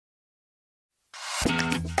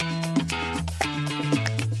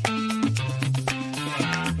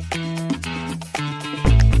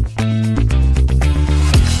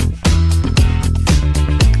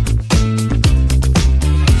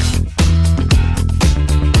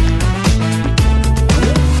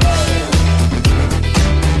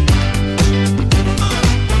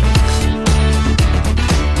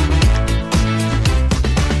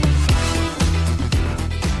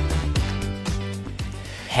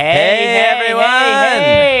Hey everyone!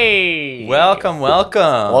 Hey! Welcome.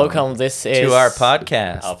 Welcome. This is to our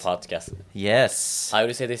podcast. Our podcast. Yes, I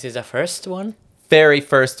would say this is the first one. very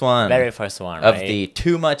first one. Very first one, of right? the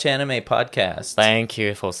Too Much Anime podcast. Thank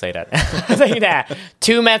you for saying that. Saying that.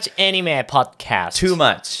 Too much anime podcast. Too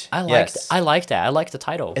much. I Yes. like that. I like the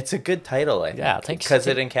title. It's a good title, I think. Yeah, thank you. Because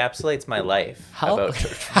it encapsulates my life How? about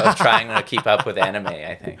trying to keep up with anime,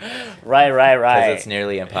 I think. right. Because it's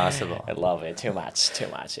nearly impossible. I love it. Too much.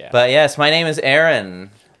 Yeah. But yes, my name is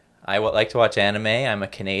Aaron. I like to watch anime. I'm a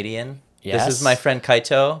Canadian. Yes. This is my friend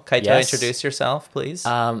Kaito. Kaito, Yes. introduce yourself, please.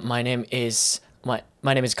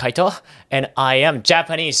 My name is Kaito, and I am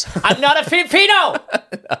Japanese. I'm not a Filipino.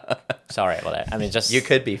 Sorry about that. I mean, just You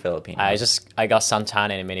could be Filipino. I got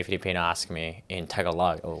sometimes and many Filipino ask me in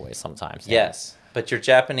Tagalog always sometimes. Yes, but you're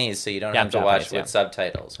Japanese, so you don't Yeah, have I'm to watch Japanese, with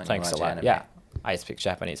subtitles when Thanks you a watch lot. anime. Yeah, I speak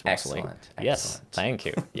Japanese mostly. Excellent. Yes, thank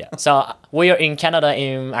you. Yeah. So we are in Canada,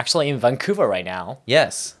 actually in Vancouver right now.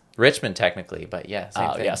 Yes, Richmond technically, but yeah, same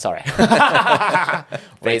Oh thing. yeah, sorry.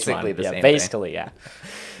 Basically Richmond. the same thing. Basically, yeah.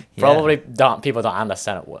 Probably people don't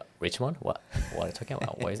understand what Richmond. What are you talking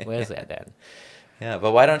about? Where is that then? Yeah,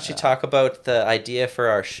 but why don't you talk about the idea for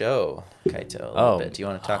our show, Kaito, a little bit? Do you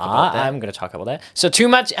want to talk about that? I'm going to talk about that. So, Too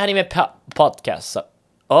Much Anime Podcast. So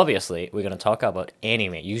obviously, we're going to talk about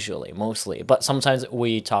anime usually, mostly. But sometimes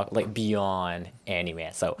we talk like beyond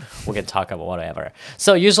anime. So, we can talk about whatever.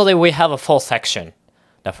 So, usually we have a full section.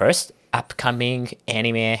 The first, upcoming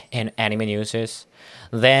anime and anime news.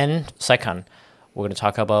 Then, second, we're going to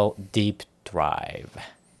talk about deep dive.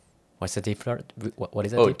 What's a deep dive? What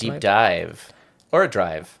is a deep dive. Or a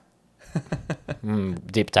drive.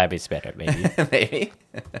 Deep dive is better, maybe. Maybe.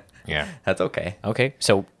 Yeah. That's okay. Okay,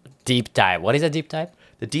 so deep dive. What is a deep dive?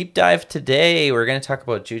 The deep dive today, we're going to talk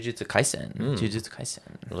about Jujutsu Kaisen. Jujutsu Kaisen.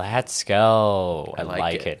 Let's go. I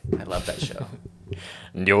like it. I love that show.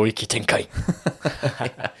 領域展開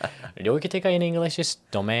領域展開 in English is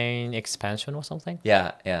domain expansion or something?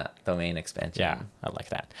 Yeah. Domain expansion. Yeah, I like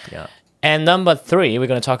that. Yeah. And number 3, we're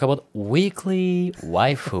going to talk about weekly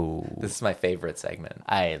waifu. This is my favorite segment.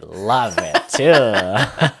 I love it too.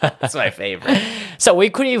 That's my favorite. So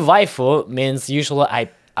weekly waifu means usually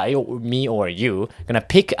me or you gonna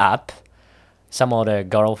pick up some other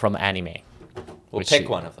girl from anime. We'll pick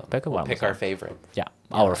one of them. We'll pick our favorite. Yeah,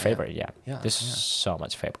 our favorite. Yeah. Yeah, There's so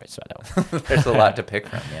much favorites right now. There's a lot to pick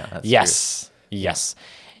from. Yeah. That's Yes.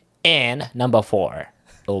 And number 4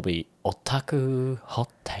 will be otaku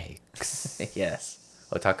hot takes. true. Yes.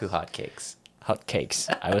 Otaku hotcakes. Hot cakes.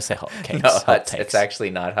 I would say hot cakes. No, hot takes. it's actually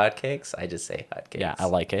not hotcakes. I just say hotcakes. Yeah, I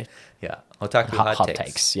like it. Yeah. Otaku hot takes.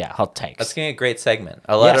 Takes. Yeah, hot takes. That's going to be a great segment.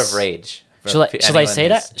 A lot Yes. of rage. Should I say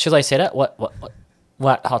that? Should I say that?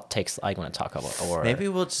 What hot takes are you going to talk about? Or Maybe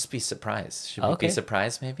we'll just be surprised. Should we Okay. be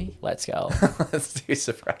surprised, maybe? let's go. Let's do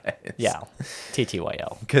surprise. Yeah,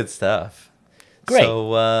 TTYL. Good stuff. Great.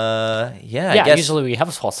 So, I Yeah, guess... usually we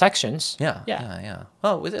have 4 sections. Yeah.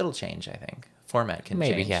 Well, it'll change, I think. Format can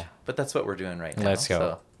Maybe, change. yeah. But that's what we're doing right now. Let's go.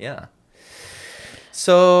 So, yeah.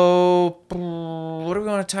 So, what do we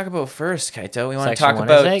want to talk about first, Kaito? We want to Section talk one,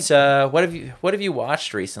 about what have you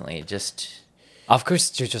watched recently? Just Of course,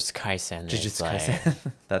 Jujutsu Kaisen. Jujutsu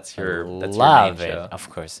Kaisen. that's your love main it. show. Of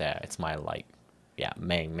course, yeah. It's my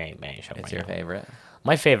main show. It's right your now. favorite.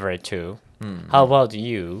 My favorite too. How about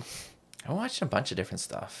you? I watched a bunch of different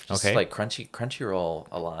stuff. Just Okay. like Crunchyroll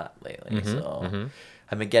a lot lately.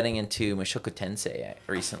 I've been getting into Mushoku Tensei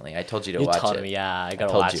recently. I told you to You watch told it. me, yeah. I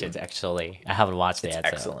gotta told watch you. it actually. I haven't watched it yet.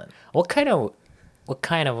 so. Excellent. What kind of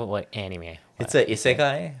anime? It's a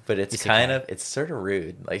isekai, but it's Isekai. it's sort of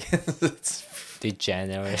rude. Like it's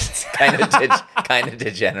Degenerate. kind of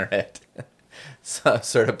degenerate. So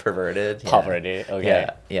sort of perverted. Yeah. Poverty. Okay.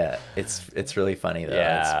 Yeah. It's really funny though.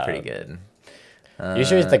 Yeah. It's pretty good.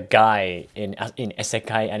 Usually the guy in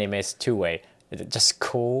isekai anime is two-way. Just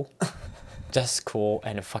cool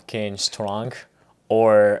and fucking strong,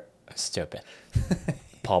 or stupid.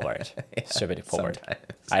 Forward. Stupid forward.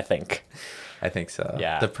 Sometimes. I I think so.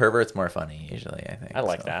 Yeah. The pervert's more funny usually, I think. I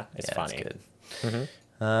like so. that. It's funny. It's good.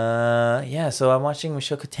 So I'm watching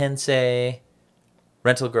Mushoku Tensei,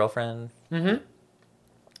 Rental Girlfriend.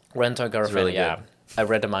 Rental Girlfriend, really yeah. good. I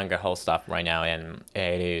read the manga whole stuff right now, and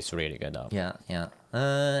it is really good though. Yeah.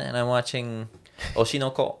 And I'm watching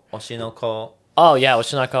Oshinoko. Oh yeah,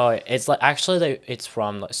 Oshinoko. It's like actually it's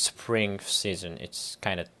from spring season. It's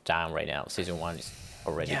kind of down right now. Season 1 is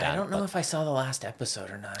already down. I don't know if I saw the last episode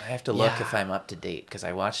or not. I have to look if I'm up to date because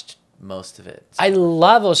I watched most of it. I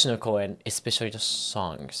love Oshinoko, and especially the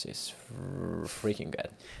songs is freaking good.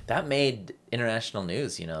 That made international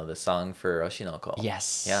news, the song for Oshinoko.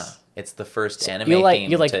 Yes. Yeah. It's the first anime you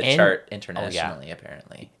like theme to chart Oh, internationally, yeah.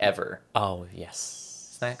 apparently. Ever. Oh,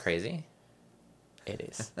 yes. Isn't that crazy? It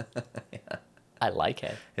is. Yeah. I like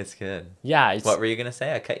it. It's good. Yeah. It's, What were you going to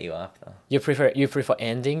say? I cut you off, though. you prefer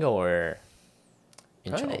ending or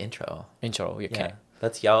intro? Probably the intro. Intro, you Yeah. can.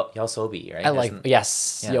 That's Yasobi, right? I like, Yeah.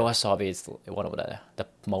 Yoasobi is one of the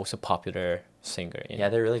most popular singer in Yeah,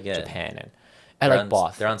 they're really good. Japan, and I like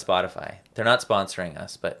both. They're on Spotify. They're not sponsoring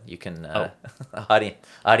us, but you can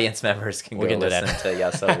audience members can We go can do listen that. to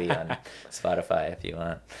Yasobi on Spotify if you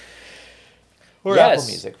want. Or Yes. Apple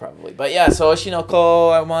Music probably. But yeah, so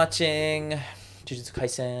Oshinoko, I'm watching Jujutsu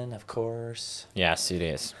Kaisen, of course. Yes, it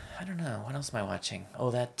is. I don't know. What else am I watching?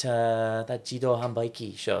 Oh, that Jido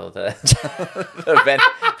Hanbaiki show. The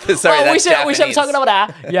sorry, Oh, that's we should Japanese. talk about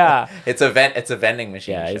that. Yeah. It's a vending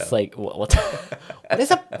machine Yeah, show. it's like what the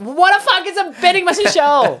fuck is a vending machine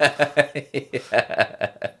show?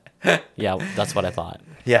 Yeah, that's what I thought.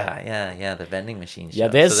 Yeah, the vending machine show. Yeah,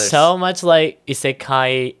 there's so much like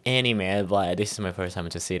isekai anime, but this is my first time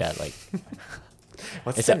to see that. Like,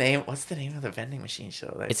 What's the name of the vending machine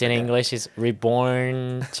show? it's in English. It's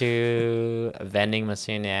reborn to a vending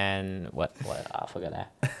machine and what? I forgot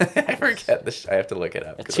that. I forget I have to look it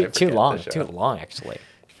up. 'Cause I Too forget long. the show. Too long actually.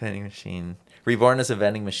 Vending machine. Reborn as a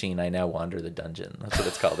vending machine. I now wander the dungeon. That's what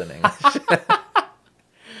it's called in English.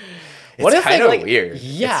 What do you It's kind think, of like, weird.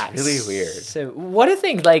 Yeah, It's really weird. So, what do you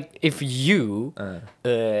think? Like, if you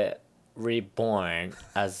reborn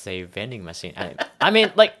as a vending machine, I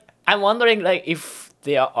mean, like, I'm wondering, like, if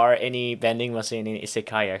there are any vending machine in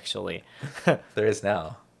isekai actually. There is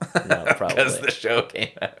now. No, probably. Because the show came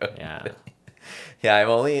out. Yeah. Yeah, I'm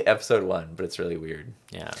only episode 1, but it's really weird.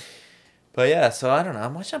 Yeah. But yeah, so I don't know.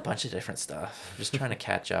 I'm watching a bunch of different stuff. Just trying to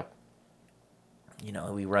catch up.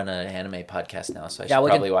 We run an anime podcast now, so I should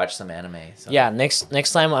probably watch some anime. So. Yeah, next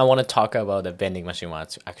time I want to talk about the vending machine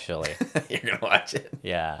ones actually. You're gonna watch it.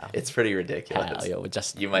 Yeah. It's pretty ridiculous.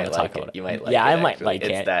 You might like it. You might like it. Yeah, I might actually. like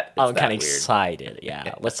It's it. that- it's I'm that kind of weird. excited.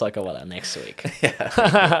 Yeah, let's talk about that next week.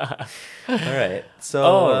 Yeah. All right. So.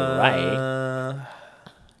 All right.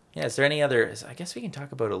 Yeah. Is there any other? I guess we can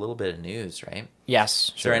talk about a little bit of news, right?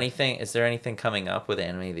 Yes. Is there anything coming up with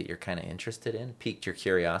anime that you're kind of interested in? Piqued your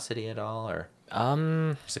curiosity at all, or?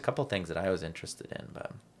 There's a couple things that I was interested in,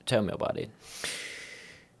 but Tell me about it.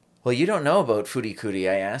 well, you don't know about Furikuri.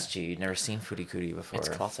 I asked you. You'd never seen Furikuri before. It's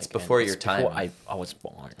classic. It's before and your it's time. before I was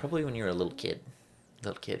born. Probably when you were a little kid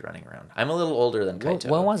running around. I'm a little older than Kaito.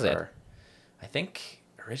 When was it? I think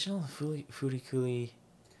original Furikuri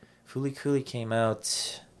came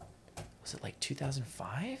out. Was it like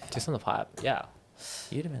 2005? 2005. Yeah.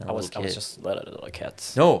 You'd have been I a was little kid. just little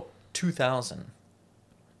kids. No, 2000.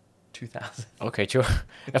 2000. Okay, true.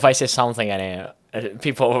 If I say something and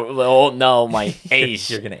people will know my age.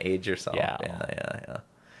 You're gonna age yourself. Yeah. Yeah.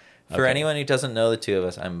 For Okay. anyone who doesn't know the two of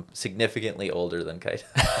us, I'm significantly older than Kaito.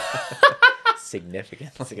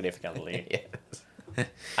 Significantly. Yes.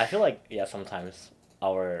 I feel like sometimes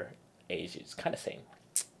our age is kind of same.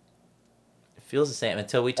 It feels the same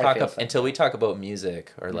until we talk about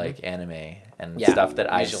music or like anime and Yeah, stuff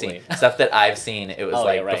that I've usually. seen. Stuff that I've seen. It was Oh,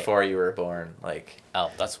 like yeah, right. before you were born. Like Oh,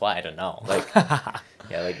 that's why I don't know. like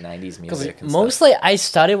 90s music. And mostly I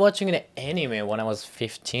started watching an anime when I was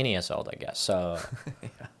 15 years old, I guess. So stuff.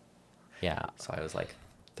 yeah, So I was like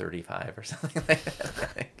 35 or something like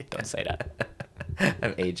that. don't say that.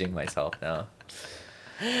 I'm aging myself now.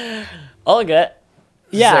 All good.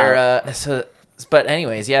 Yeah. But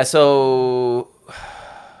anyways, yeah. So,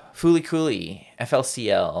 Fulikuli,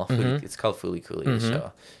 FLCL. It's called Fulikuli. The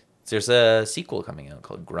show. There's a sequel coming out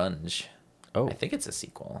called Grunge. Oh. I think it's a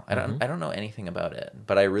sequel. I don't know anything about it,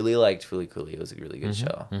 but I really liked Fulikuli. It was a really good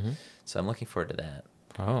show. So I'm looking forward to that.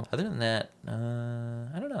 Oh. Other than that,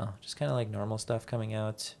 I don't know. Just kind of like normal stuff coming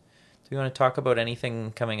out. Do you want to talk about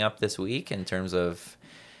anything coming up this week in terms of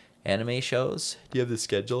anime shows? Do you have the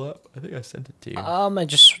schedule up? I think I sent it to you.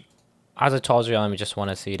 As I told you, I just want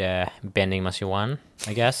to see the Bending Machine one,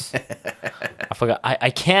 I guess. I forgot. I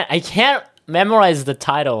can't memorize the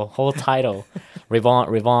whole title.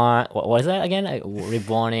 Reborn. What is that again?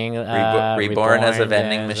 Reborn as a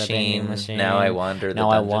vending machine. Now I wander the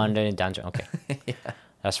dungeon. wander in dungeon. Okay. Yeah.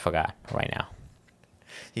 I just forgot right now.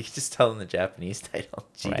 You can just tell them the Japanese title.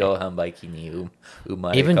 Jido Hanbaiki ni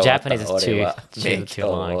umare Even kawata Japanese is ore too wa too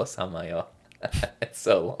long. meikyo wo samayo. It's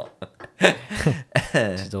so long.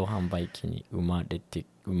 自動販売機に生まれて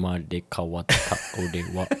umade kawata ode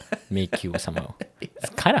wa meikyu sama. It's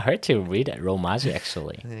kind of hard to read at Romaji,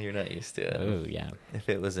 actually. You're not used to it. Oh, yeah. If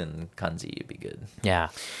it was in kanji, it'd be good. Yeah.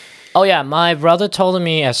 Oh, yeah. My brother told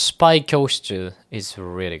me a Spy Kyoshu is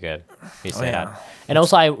really good. He said that. And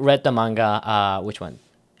also, I read the manga. Which one?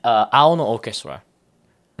 Ao no Orchestra.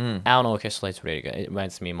 Ao no Orchestra is really good. It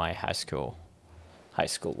reminds me of my high school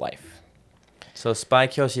life. So Spy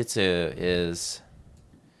Kyoshitsu is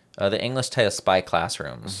the English title Spy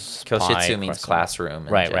Classrooms. Kyoshitsu means classroom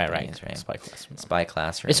in Japanese, right? Spy Classroom. Spy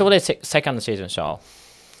Classroom. It's already second season show.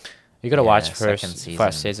 You gotta watch second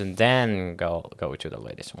first season, then go to the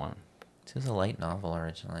latest one. This was a light novel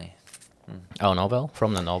originally. Oh, novel?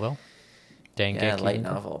 From the novel? Yeah, light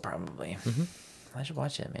novel probably. I should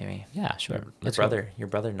watch it maybe. Yeah, sure. Your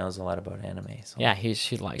brother knows a lot about anime. So yeah,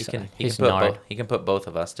 he likes it. He can put both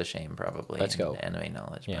of us to shame probably. Let's go. Anime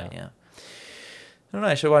knowledge. Yeah. But yeah. I don't know.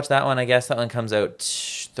 I should watch that one. I guess that one comes out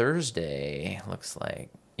Thursday. Looks like.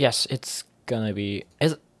 Yes, it's gonna be.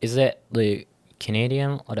 Is it the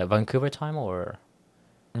Canadian or the Vancouver time or?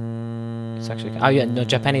 It's actually. Oh yeah, no,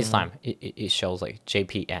 Japanese time. It shows like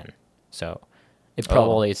JPN, so it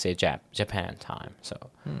probably is a Japan time. So.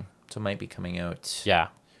 So it might be coming out. Yeah.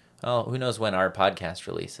 Oh, who knows when our podcast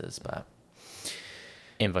releases, but.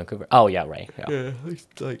 In Vancouver. Oh yeah, right. Yeah,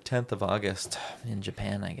 like 10th of August in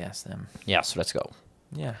Japan, I guess. Then. Yeah, so let's go.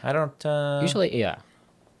 Yeah, I don't. Usually, yeah.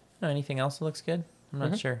 No, anything else that looks good? I'm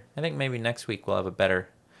not sure. I think maybe next week we'll have a better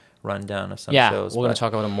rundown of some shows. Yeah, we're gonna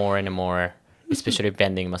talk about it more and more, especially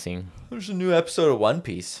vending machine. There's a new episode of One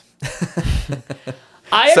Piece.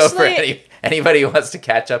 So for anybody who wants to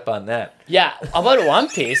catch up on that. Yeah, about One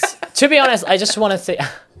Piece. To be honest, I just want to say.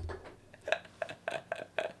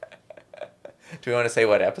 Do we want to say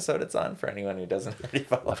what episode it's on for anyone who doesn't already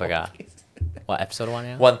follow? I forgot. What episode one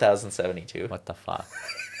now? 1072. What the fuck?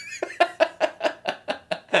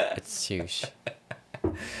 It's huge.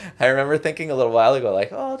 I remember thinking a little while ago,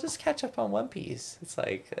 like, I'll just catch up on One Piece. It's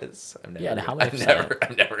like, I'm never going to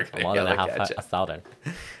be able to catch up. 1,000.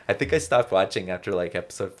 I think I stopped watching after like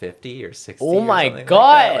episode 50 or 60. Oh my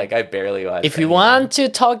god! Like I barely watched. If you want to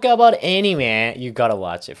talk about anime, you gotta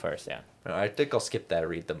watch it first. Yeah. No, I think I'll skip that.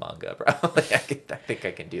 Read the manga, probably. I think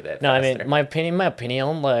I can do that. No, faster. I mean my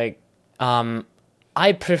opinion, like,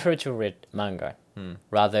 I prefer to read manga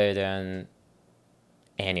rather than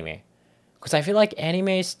anime, because I feel like anime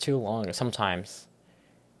is too long sometimes.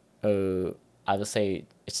 I would say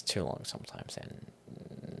it's too long sometimes, and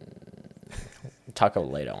talk about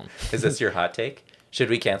it later on. Is this your hot take? Should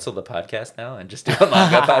we cancel the podcast now and just do a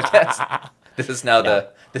manga podcast? This is now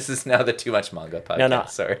the too much manga podcast. No.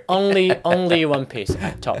 Sorry. only One Piece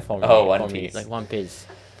at top for me. Oh, One Piece. Like One Piece.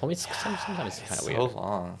 For me, sometimes it's kind of weird. So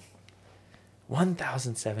long.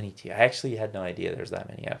 1072. I actually had no idea there's that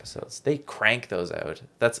many episodes. They crank those out.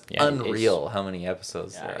 That's unreal how many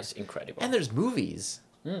episodes there are. It's incredible. And there's movies.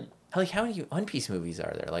 Like, how many One Piece movies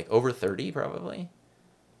are there? Like, over 30, probably?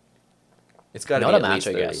 It's got to be at least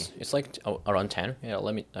 30. I guess. It's like around 10. Yeah,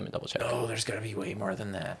 let me double check. Oh, there's got to be way more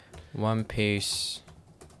than that. One Piece,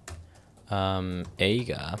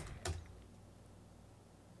 Eiga.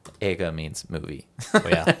 Eiga means movie. Oh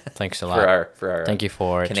yeah, thanks a lot. for our thank you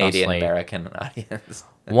for Canadian translating. American audience.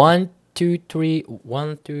 1, 2, 3,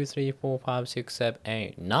 4, 5, 6, 7,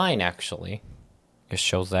 8, 9 actually. It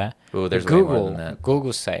shows that. Oh, there's way more than that.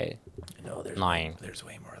 Google say no, there's 9. There's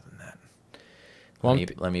way more than that.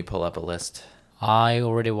 Let me pull up a list. I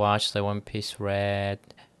already watched the One Piece Red,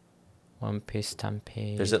 One Piece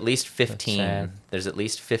Stampede. There's at least 15. There's at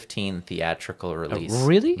least 15 theatrical release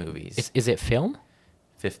movies. Is it film?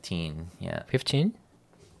 15, yeah. 15?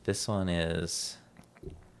 This one is...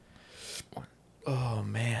 Oh,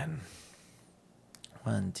 man.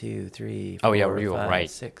 1, 2, 3, 4, 5,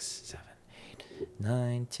 6, 7, 8,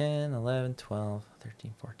 9, 10, 11, 12,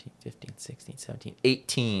 13, 14, 15, 16, 17,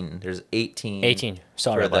 18. There's 18. 18.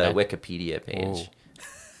 Sorry for about the that. Wikipedia page.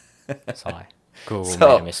 Sorry. Google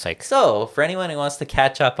made a mistake. So, for anyone who wants to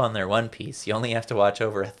catch up on their One Piece, you only have to watch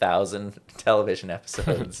over 1,000 television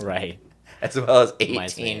episodes. Right. As well as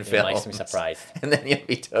 18 films. It makes me surprised. And then you'll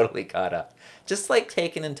be totally caught up. Just like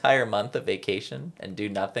take an entire month of vacation and do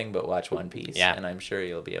nothing but watch One Piece. Yeah. And I'm sure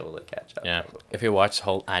you'll be able to catch up. Yeah. Probably. If you watch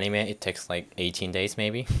whole anime, it takes like 18 days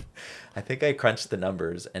maybe. I think I crunched the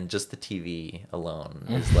numbers, and just the TV alone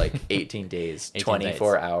is like 18 days, 18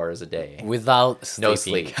 24 days. hours a day. Without sleeping. No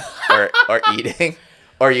sleep. or eating.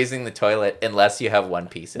 Or using the toilet, unless you have One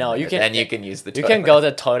Piece in No, there. you can. Then you can use the toilet. You can go to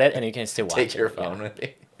the toilet and you can still watch Take it. your phone with you.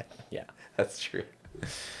 Yeah. That's true.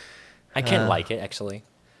 I can like it actually.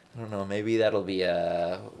 I don't know. Maybe that'll be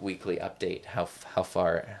a weekly update. How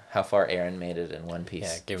far Aaron made it in One Piece.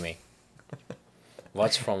 Yeah, give me.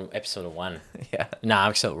 Watch from episode 1. Yeah. No,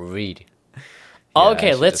 episode read. Yeah, I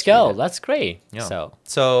Okay, should let's just read go. it. That's great. Yeah.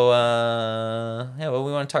 So, Yeah, what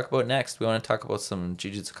we want to talk about next? We want to talk about some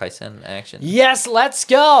Jujutsu Kaisen action. yes, let's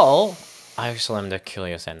go. I actually am the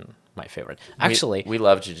curious and my favorite. Actually, we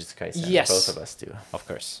love Jujutsu Kaisen. Yes. Both of us do. of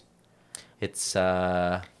course. It's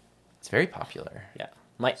very popular. Yeah.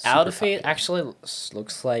 My Super outfit popular. actually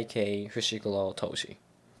looks like a Fushiguro Toshi.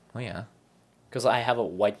 Oh yeah. Because I have a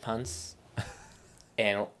white pants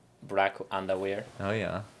and black underwear. Oh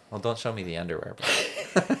yeah. Well, don't show me the underwear, bro.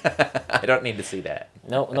 I don't need to see that.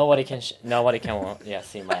 No, nobody can see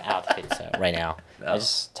my outfit right now. No. I'm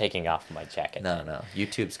just taking off my jacket. No.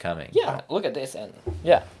 YouTube's coming. Yeah, look at this and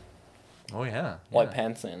yeah, Oh yeah. white yeah.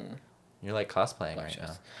 pants and You're like cosplaying black right shoes.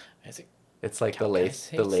 now. Is it? It's like How can I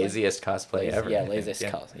say the it's like- laziest cosplay ever. Yeah, I think. laziest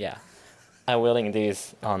Yeah. cos. Yeah, I'm wearing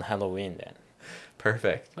these on Halloween then.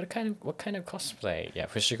 Perfect. What kind of cosplay? Yeah,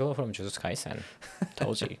 Fushiguro from Jujutsu Kaisen.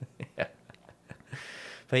 Toji. Yeah.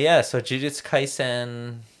 But yeah, so Jujutsu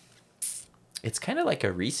Kaisen, it's kind of like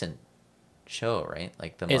a recent show, right?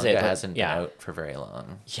 Like the Is manga it? hasn't Yeah. been out for very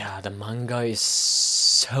long. Yeah, the manga is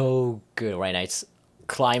so good right now. It's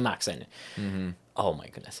climaxing. Oh my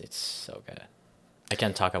goodness, it's so good. I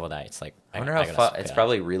can't talk about that. It's like I wonder how gotta far. skip It's it.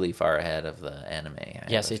 probably really far ahead of the anime. I have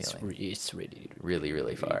Yes, a it's feeling. it's really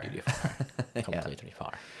really far. really far. Yeah. Completely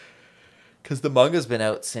far. Because the manga's been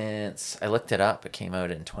out since I looked it up. It came out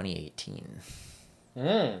in 2018.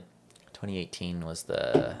 2018 was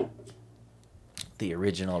the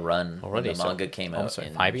original run Already, when the so manga came out almost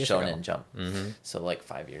in 5 years Shonen ago. Jump. Mhm. So like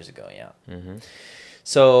 5 years ago, yeah. Mm-hmm.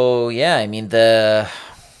 So yeah, I mean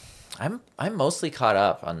I'm mostly caught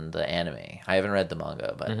up on the anime. I haven't read the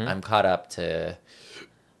manga, but Mm-hmm. I'm caught up to.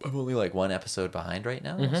 I'm only like one episode behind right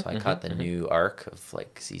now, so I caught the new arc of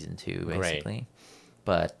like season 2 basically.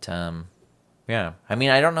 But yeah, I mean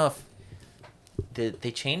I don't know if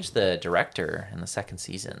they changed the director in the second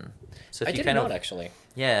season. So if I you didn't kind know of it actually.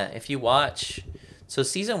 yeah, if you watch, so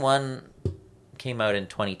season 1 came out in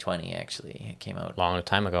 2020. Actually, it came out Long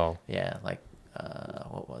time ago. yeah, like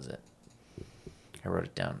what was it? I wrote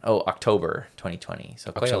it down. Oh, October 2020.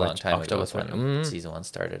 So quite a October- long time ago October is when 20. season 1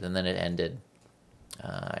 started, and then it ended.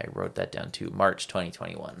 I wrote that down too. March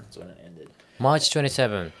 2021 is when it ended. March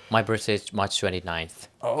 27. My birthday is March 29th.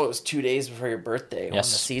 Oh, it was 2 days before your birthday when the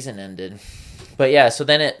Yes. season ended. But yeah, so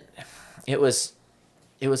then it was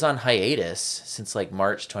on hiatus since like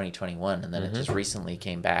March 2021, and then it just recently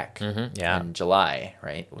came back. Yeah. In July,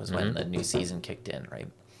 right? Was when the new season kicked in, right?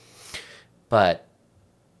 But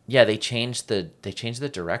yeah, they changed the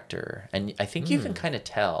director, and I think you can kind of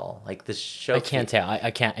tell, like the show. I can't tell. I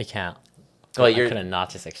can't. Well, I you're couldn't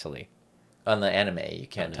notice actually. on the anime. You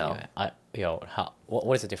can't tell.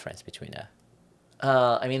 What is the difference between that?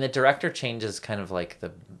 I mean, the director changes kind of like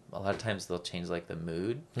a lot of times they'll change like the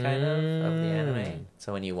mood kind of the anime.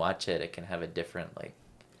 So when you watch it, it can have a different like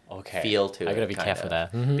Okay. feel to it. I gotta be kind careful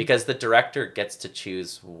of. there. Mhm. Because the director gets to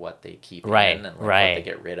choose what they keep Right, in and like, right, what they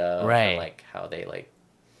get rid of, right. and like how they like.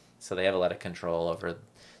 So they have a lot of control over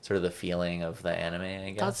sort of the feeling of the anime, I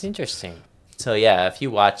guess. That's interesting. So yeah, if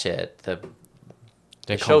you watch it, the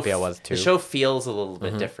show compare was too. the show feels a little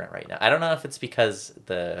bit different right now. I don't know if it's because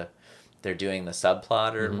they're doing the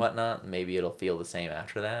subplot or whatnot. Maybe it'll feel the same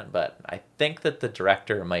after that, but I think that the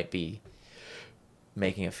director might be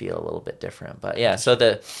making it feel a little bit different. But yeah, so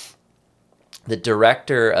the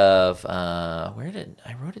director of I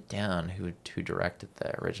wrote it down who directed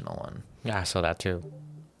the original one. Yeah, I saw that too.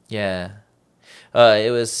 Yeah.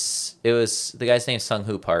 It was the guy's name Sung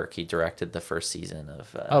Hoo Park. He directed the first season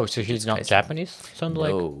of Oh, so he's Jujutsu not Kaisen. Japanese? Sound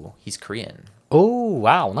like. No, he's Korean. Oh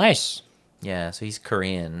wow, nice. Yeah, so he's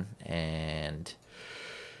Korean, and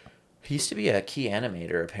he used to be a key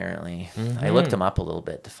animator, apparently. I looked him up a little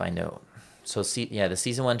bit to find out. So, the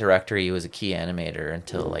season 1 director, he was a key animator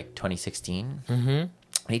until, like, 2016.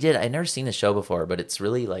 I'd never seen the show before, but it's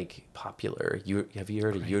really, like, popular. Have you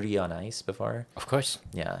heard of Yuri on Ice before? Of course.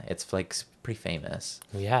 Yeah, it's, like, pretty famous.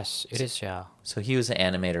 Yes, it is. Yeah. So he was an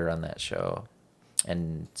animator on that show,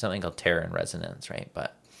 and something called Terror in Resonance, right?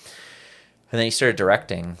 And then he started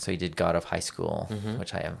directing, so he did God of High School,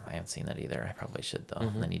 which I haven't seen that either. I probably should though.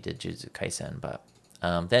 And then he did Jujutsu Kaisen, but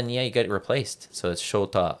then he got replaced. So it's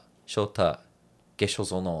Shota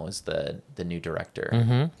Geshozono is the new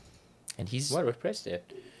director, and he's What replaced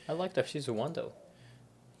it? I like the season 1 though.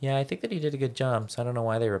 yeah. I think that he did a good job. So I don't know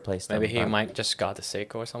why they replaced him. Maybe he but might just got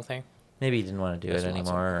sick or something. maybe he didn't want to do Just it lots of-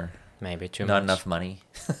 anymore. Or Maybe too not much. enough money.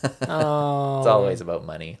 Oh. It's always about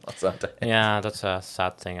money. Sometimes. Yeah, that's a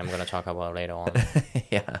sad thing. I'm gonna talk about later on.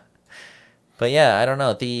 Yeah, but yeah, I don't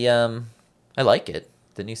know. I like it.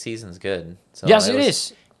 The new season's good. So Yes, I it was-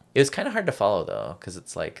 is. It was kind of hard to follow though, because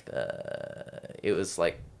it's like it was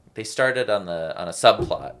like they started on a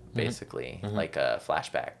subplot basically, like a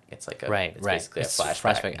flashback. It's like it's basically it's a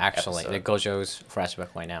flashback actually. episode. The Gojo's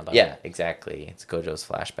flashback right now. Though. Yeah, exactly. It's Gojo's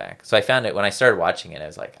flashback. So I found it when I started watching it. I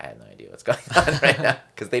was like, I have no idea what's going on right now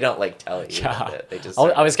because they don't like tell you. Yeah. They just.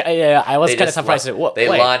 I was kind of surprised. They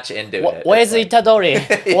launch into it. Where is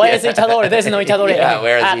Itadori? Where is Itadori? There's no Itadori. Yeah,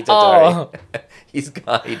 where is Itadori? All. He's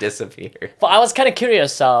gone. He disappeared. But I was kind of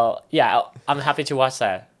curious. So yeah, I'm happy to watch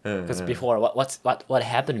that because before what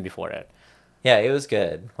happened before it? Yeah, it was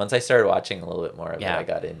good. Once I started watching a little bit more of it, Yeah. I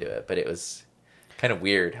got into it. But it was kind of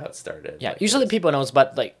weird how it started. Yeah, Like, usually people knows,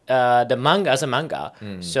 but like the manga as a manga.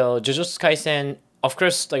 So Jujutsu Kaisen, of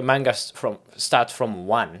course, like manga start from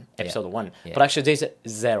episode 1, Yeah. but actually there's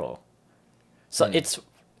 0. So it's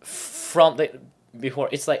from the before.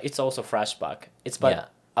 It's like it's also flashback. It's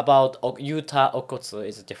about Yuta Okotsu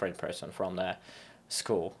is a different person from the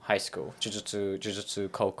high school,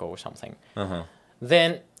 Jujutsu Koko or something.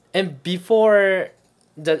 Then and before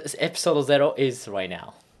the episode 0 is right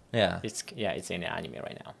now. Yeah. It's in the anime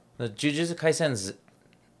right now. The Jujutsu Kaisen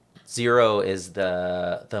 0 is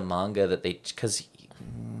the manga that they because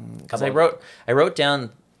I wrote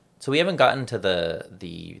down. So we haven't gotten to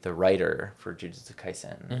the writer for Jujutsu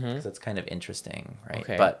Kaisen because that's kind of interesting, right?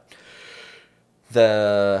 Okay. But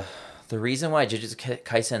the reason why Jujutsu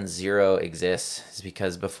Kaisen 0 exists is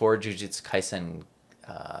because before Jujutsu Kaisen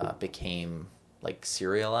became like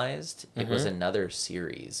serialized, it was another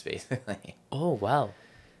series basically. Oh wow.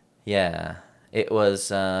 Yeah, it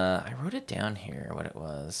was. I wrote it down here. What it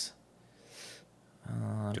was.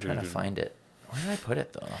 I'm trying to find it. Where did I put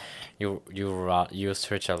it though? You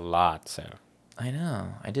search a lot, so I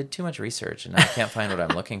know. I did too much research, and I can't find what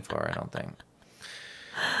I'm looking for. I don't think.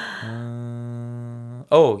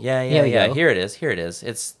 Oh yeah. Go. Here it is.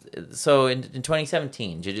 It's so in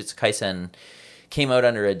 2017, Jujutsu Kaisen came out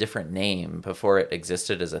under a different name before it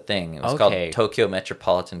existed as a thing. It was called Tokyo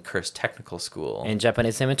Metropolitan Curse Technical School. In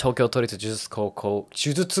Japanese name, Tokyo Toritsu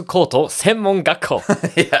Jujutsu Koto Senmon Gakko.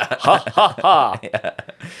 Yeah. Ha ha ha. Yeah.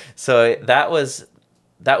 So that was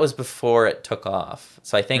before it took off.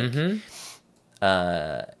 So I think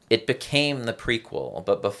it became the prequel,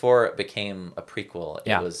 but before it became a prequel,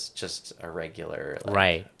 it was just a regular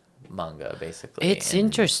manga basically. It's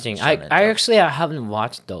interesting. I actually haven't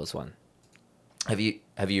watched those one. Have you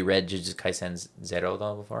read Jujutsu Kaisen 0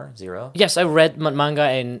 though before? 0? Yes, I read manga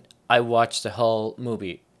and I watched the whole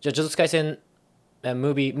movie. Jujutsu Kaisen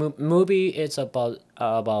movie is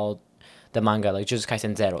about the manga like Jujutsu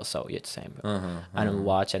Kaisen 0, so it's the same. I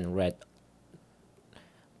watched and read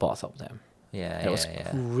both of them. Yeah, it was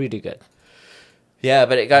really good. Yeah,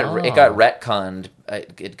 but it got retconned.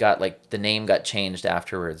 It got like the name got changed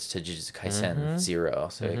afterwards to Jujutsu Kaisen 0,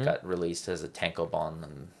 so it got released as a tankobon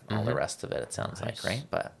and all the rest of it. It sounds like, right?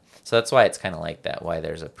 But so that's why it's kind of like that. Why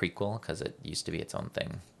there's a prequel, because it used to be its own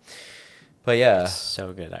thing. But yeah, it's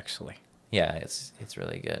so good actually. Yeah, it's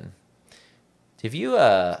really good. Have you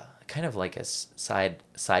kind of like a side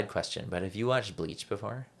question? But have you watched Bleach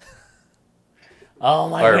before? Oh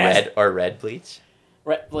my god! Red Bleach.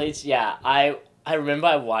 Red Bleach, yeah. I remember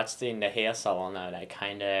I watched it in the hair salon and I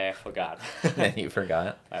kind of forgot. And you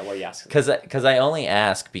forgot? What are you asking? Because I only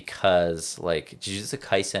ask because, like, Jujutsu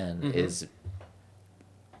Kaisen is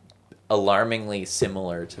alarmingly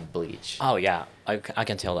similar to Bleach. Oh, yeah. I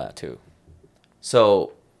can tell that, too.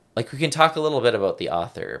 So, like, we can talk a little bit about the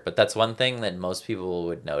author, but that's one thing that most people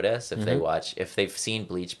would notice if they've seen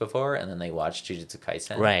Bleach before and then they watch Jujutsu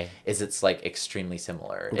Kaisen. Right. Is it's, like, extremely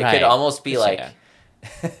similar. Right. It could almost be like...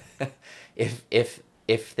 Yeah.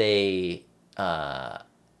 if they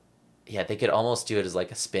they could almost do it as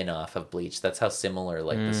like a spin-off of Bleach. That's how similar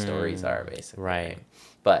like the stories are basically. Right.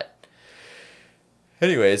 But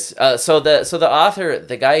anyways, so the author,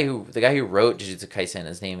 the guy who wrote Jujutsu Kaisen,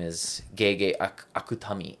 his name is Gege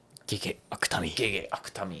Akutami. Gege Akutami.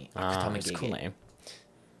 Akutami. It's a cool name.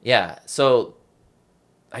 Yeah, so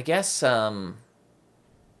I guess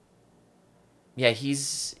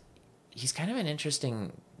he's kind of an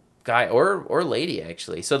interesting guy or lady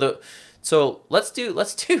actually. So let's do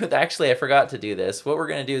actually I forgot to do this. What we're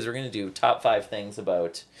gonna do is we're gonna do top 5 things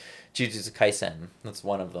about Jujutsu Kaisen. That's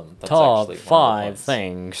one of them. That's top 5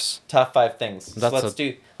 things. Top 5 things. So let's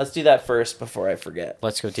do that first before I forget.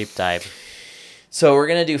 Let's go deep dive. So we're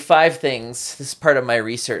gonna do 5 things. This is part of my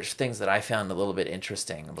research, things that I found a little bit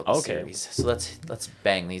interesting about the series. So let's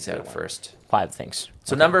bang these out first. 5 things.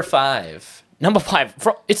 So number 5 Number 5.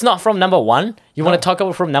 It's not from number 1. You want to talk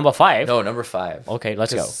about from number 5? No, number 5. Okay,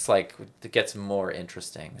 let's go. It's like it gets more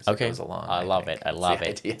interesting as it goes along. I love think. it. I That's love the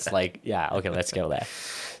it. idea. It's like, yeah, okay, let's go there.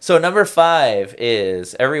 So number 5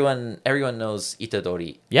 is everyone knows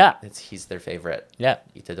Itadori. Yeah. He's their favorite. Yeah.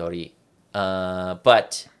 Itadori.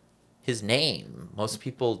 But his name, most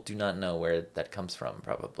people do not know where that comes from,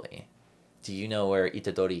 probably. Do you know where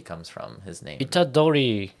Itadori comes from, his name?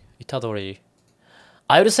 Itadori.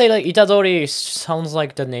 I would say like Itadori sounds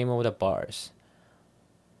like the name of the bars.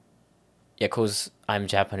 Yeah, because I'm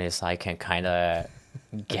Japanese, I can kind of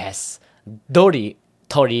guess. Tori,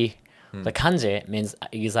 the kanji means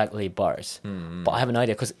exactly bars. But I have no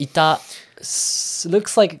idea because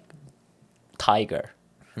looks like tiger.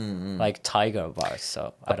 Like tiger bars,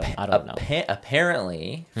 so I don't know.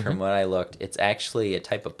 Apparently, from what I looked, it's actually a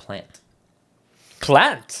type of plant.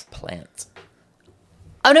 Plant.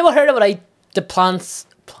 I've never heard about the plants.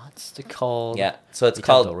 Plants they call. Yeah, so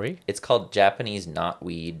Itadori? it's called Japanese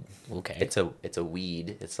knotweed. Okay. It's a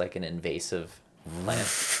weed. It's like an invasive plant,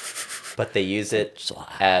 but they use it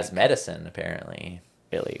as medicine apparently.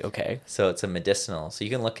 Really? Okay. So it's a medicinal. So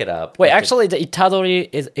you can look it up. Wait, actually, the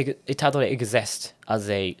Itadori exists as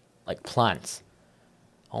a like plant.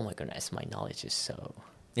 Oh my goodness, my knowledge is so.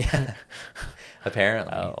 Yeah.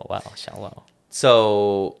 Apparently. Oh wow, shallow.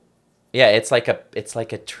 So, yeah, it's like a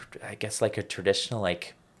traditional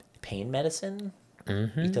like pain medicine.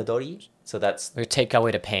 Itadori. So that's We take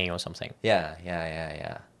away the pain or something.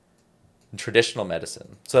 yeah. Traditional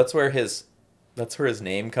medicine. So that's where his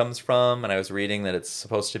name comes from. And I was reading that it's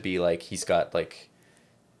supposed to be like he's got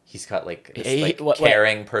this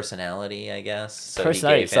caring personality, I guess. So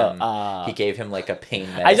Personality, he gave him like a pain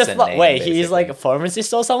medicine. I just thought, name, wait, he's like a basically.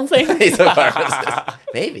 pharmacist or something? He's a pharmacist.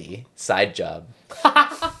 Maybe. Side job.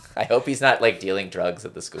 I hope he's not like dealing drugs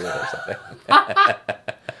at the school or something.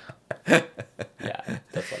 Yeah,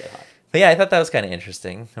 that's what I thought. But yeah, I thought that was kind of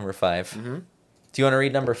interesting. Number 5. Do you want to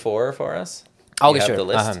read number 4 for us? Oh, You have sure. the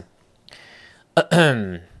list?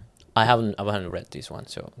 I haven't read this one,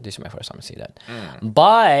 so this is my first time to see that.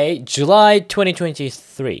 By July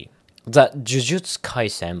 2023, the Jujutsu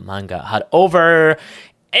Kaisen manga had over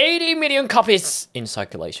 80 million copies in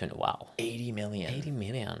circulation. Wow. 80 million. 80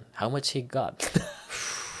 million. How much he got?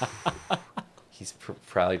 He's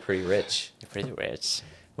probably pretty rich. Pretty rich.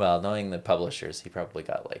 Well, knowing the publishers, he probably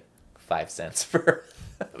got like 5 cents per.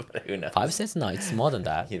 But who knows? 5 cents? No, it's more than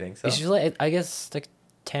that. You think so? It's usually, I guess, like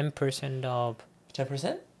 10% of...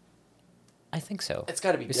 10%? I think so. It's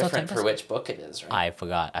got to be It's not different for 10%. which book it is, right? I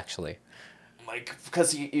forgot, actually. Like,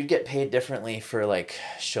 because you get paid differently for like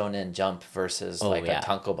Shonen Jump versus like yeah. a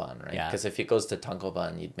Tankoban, right? Yeah. Because if it goes to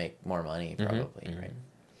Tankoban, you'd make more money probably, right?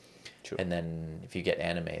 True. And then if you get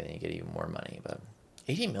anime, then you get even more money. But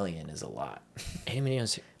 80 million is a lot. 80 million.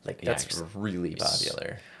 Like Yeah, that's really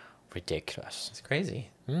popular. ridiculous. It's crazy.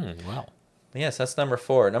 Wow. Yes, that's number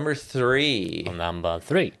 4. Number 3. Number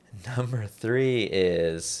 3. Number 3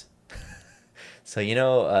 is so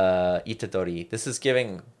Itadori. This is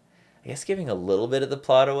giving a little bit of the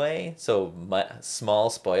plot away. So small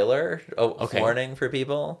spoiler warning for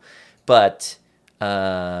people, but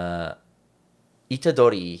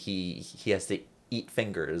Itadori he has to eat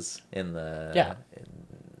fingers in the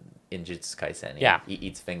in Jujutsu Kaisen. He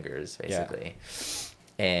eats fingers basically,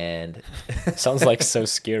 and Sounds like so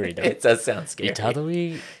scary, though. it does sound scary.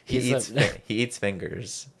 Itadori He eats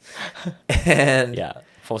fingers, and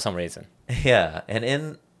for some reason.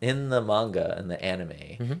 and in the manga and the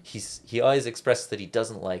anime, he always expresses that he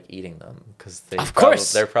doesn't like eating them because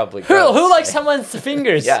they're probably Who gross, likes right? someone's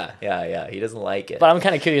fingers? Yeah. He doesn't like it. But I'm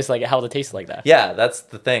kind of curious, like how they taste like that. Yeah, that's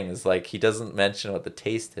the thing. Is like he doesn't mention what the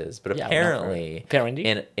taste is, but Yeah, apparently,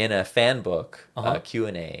 in a fan book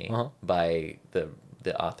Q&A by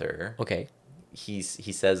the author, Okay. he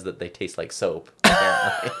says that they taste like soap.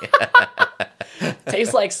 Apparently.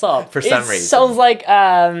 Tastes like soap. For some reason. Sounds like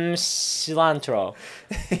cilantro.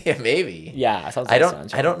 Yeah, maybe. Yeah, sounds I like don't.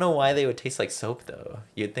 cilantro. I don't know why they would taste like soap though.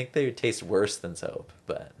 You'd think they would taste worse than soap,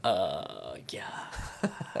 but Yeah.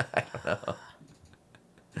 I don't know.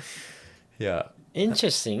 Yeah.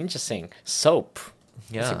 Interesting. Soap.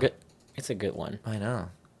 Yeah. It's a good one. I know.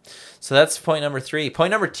 So that's point number 3. Point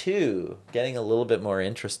number 2, getting a little bit more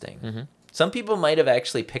interesting. Some people might have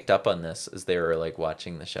actually picked up on this as they were like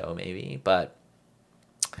watching the show, maybe, but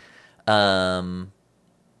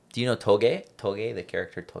Do you know Toge? Toge, the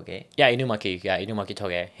character Toge? Yeah, Inumaki. Yeah, Inumaki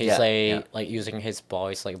Toge. He's Yeah. like using his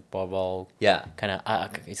voice like bubble. Yeah. Kind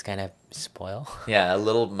of. It's kind of spoil. Yeah, a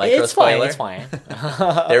little micro It's fine. spoiler. It's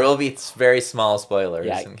fine. There will be very small spoilers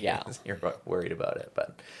Yeah, in yeah. case you're worried about it.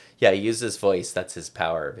 But yeah, he uses voice. That's his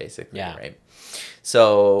power, basically, Yeah. right?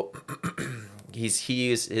 So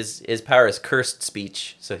his power is cursed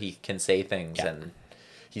speech, so he can say things, Yeah. and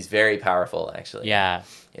he's very powerful, actually. Yeah.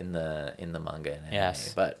 In the manga and anime.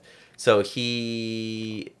 Yes. But so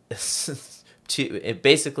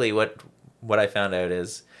basically what I found out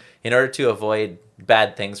is, in order to avoid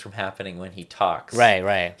bad things from happening when he talks,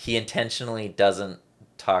 Right. he intentionally doesn't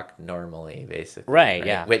talk normally, basically. Right,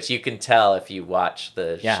 yeah. Which you can tell if you watch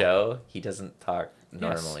the Yeah. show. He doesn't talk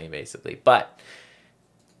normally, basically. But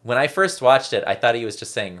when I first watched it, I thought he was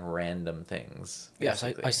just saying random things. Yes,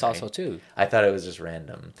 basically, I saw right? so too. I thought it was just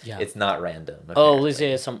random. Yeah. It's not random. Oh, apparently. is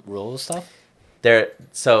there some rule stuff?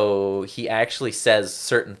 So he actually says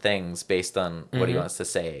certain things based on what he wants to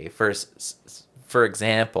say. For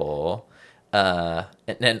example,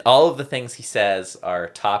 and all of the things he says are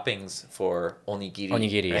toppings for onigiri.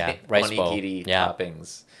 Onigiri, right? yeah. Rice ball. Onigiri Yeah.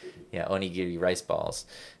 toppings. Yeah, onigiri rice balls.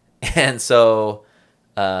 And so,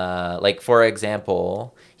 like for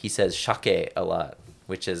example, he says shake a lot,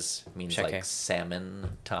 which means Shake. like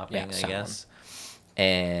salmon topping, Yeah, I salmon. guess.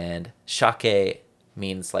 And shake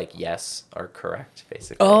means like yes or correct,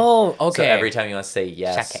 basically. Oh, okay. So every time you want to say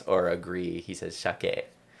yes Shake. or agree, he says shake.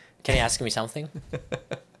 Can you ask me something?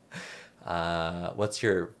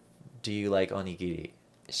 Do you like onigiri?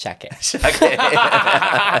 Shake. Shake.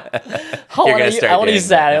 I You're want gonna to start use doing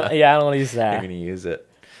that that. now. Yeah, I want to use You're that. gonna use it.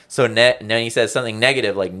 So then he says something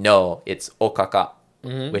negative like no, it's okaka,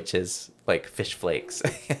 which is like fish flakes.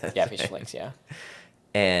 Yeah, fish flakes. Yeah.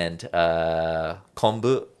 And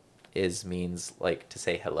kombu means like to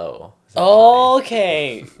say hello.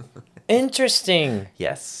 Okay. Interesting.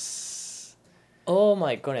 Yes. Oh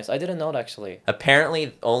my goodness, I didn't know that actually.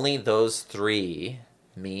 Apparently, only those three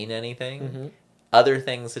mean anything. Mm-hmm. Other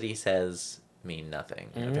things that he says mean nothing.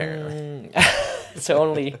 Apparently, So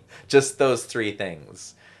only. just those three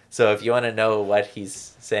things. So if you want to know what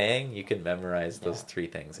he's saying, you can memorize those three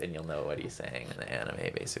things, and you'll know what he's saying in the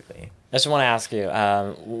anime, basically. I just want to ask you,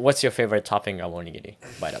 what's your favorite topping of onigiri?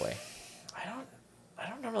 By the way, I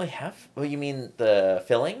don't normally have. Well, you mean the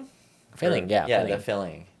filling? filling. Yeah, Yeah, filling. the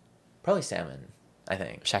filling. Probably salmon, I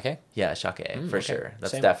think. Shake. Yeah, shake for okay. sure.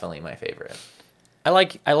 That's Same. definitely my favorite. I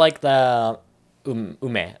like the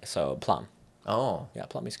ume, so plum. Oh, Yeah,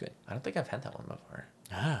 plum is good. I don't think I've had that one before.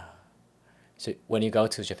 So when you go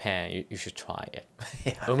to Japan, you should try it.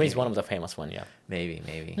 Yeah, Ume is maybe. one of the famous one. Yeah. Maybe.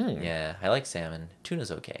 Hmm. Yeah, I like salmon.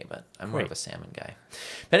 Tuna's okay, but I'm more of Great. a salmon guy.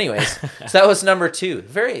 But anyways, so that was number 2.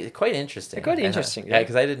 Quite interesting. Quite I thought. interesting, Yeah, yeah.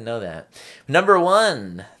 because I didn't know that. Number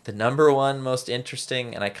 1, the number 1 most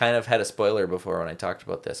interesting, and I kind of had a spoiler before when I talked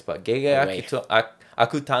about this, but Gege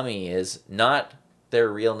Akutami is not their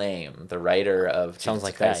real name. The writer of Sounds Jujutsu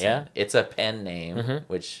like that, Kaisen. yeah. It's a pen name, Mhm.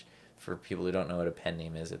 which for people who don't know what a pen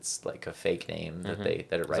name is, it's like a fake name that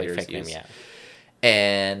It's like writers fake use. name, yeah.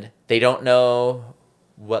 And they don't know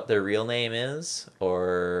what their real name is,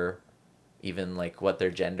 or even like what their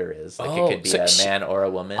gender is. Like Oh, it could be so a man or a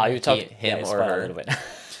woman. Are you talking him yeah, or explain her? a little bit?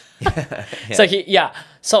 Yeah. So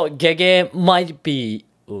so Gege might be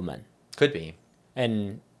woman Could be.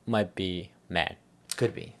 and might be man.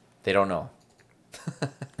 Could be. They don't know.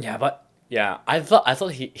 Yeah, but I thought I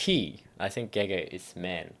think Gege is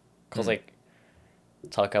man because like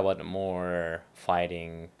talk about more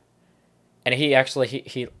fighting, and he actually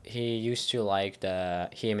he used to like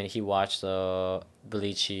he watched the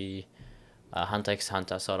Bleachy, Hunter x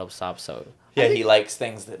Hunter sort of stuff. So Yeah, he likes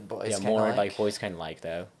things that boys yeah, kinda more like boys kind of like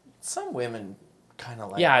though. Some women kind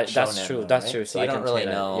of like Yeah, that's shonen, true, though, that's right? true, So so you I don't can really say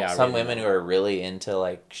that. know. Yeah, I Some really women know. who are really into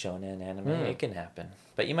like shonen anime, it can happen.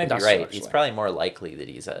 But you might That's be true, right. It's actually. probably more likely that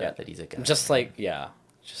he's a guy. Just like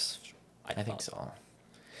just I think thought. so.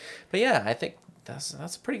 But yeah, I think that's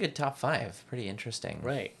a pretty good top 5. Pretty interesting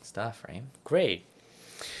Right. stuff, right? Great.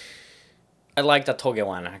 I like the Toge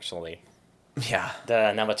one actually. Yeah.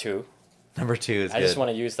 The number 2. Number 2 is I good. just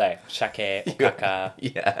want to use that shake, okaka,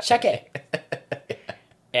 Yeah. shake.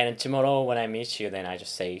 And tomorrow when I meet you, then I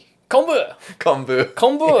just say kombu. Kombu.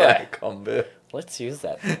 Kombu. Yeah, kombu. Let's use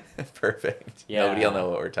that Perfect. Yeah. Nobody will know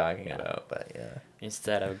what we're talking about, but yeah.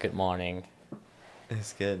 instead of good morning.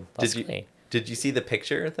 It's good. That's Did you great. did you see the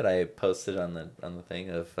picture that I posted on the thing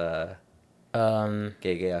of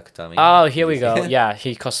Gege Akutami? Oh, here we Did you see go. it? Yeah,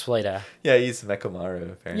 he cosplayed her. Yeah, he's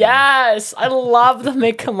Mekomaru apparently. Yes, I love the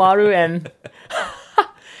Mikamaru and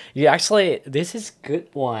you actually this is good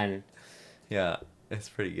one. Yeah, it's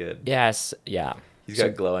pretty good. Yes, yeah. He's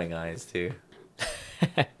got glowing eyes too.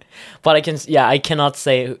 But I cannot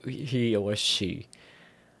say he or she.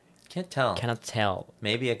 Can't tell. Cannot tell.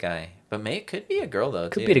 Maybe a guy, but it could be a girl though.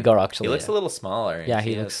 Could too. be the girl actually. He looks a little smaller. Yeah,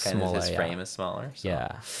 he looks kind smaller. Of his frame is smaller. So.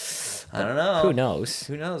 Yeah. I don't know. Who knows?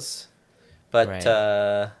 Who knows? But Right.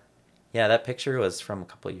 yeah, that picture was from a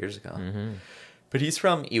couple of years ago. Mm-hmm. But he's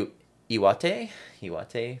from Iwate.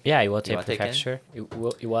 Iwate. Yeah, Iwate Iwate-ken? Prefecture.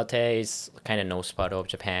 Iwate is kind of north part of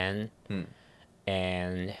Japan, Hmm.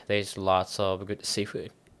 and there's lots of good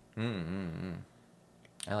seafood.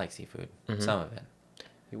 I like seafood. Mhm. Some of it.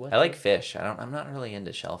 Iwate? I like fish. I'm not really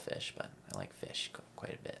into shellfish, but I like fish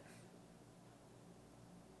quite a bit.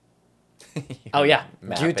 Oh yeah,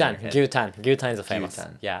 Map in your gyutan. head. Gyutan is famous.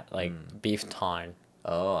 Gyutan. Yeah, like beef tongue.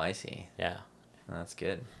 Oh, I see. Yeah. That's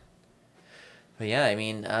good. But yeah, I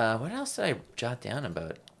mean, what else did I jot down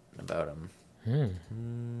about him?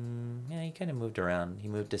 Yeah, he kind of moved around. He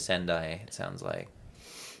moved to Sendai, it sounds like.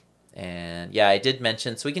 And yeah, I did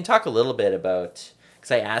mention, so we can talk a little bit about,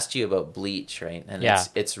 because I asked you about Bleach, right? And Yeah.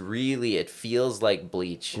 it's really, it feels like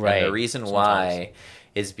Bleach. Right. And the reason why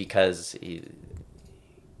is because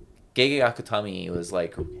Gege Akutami was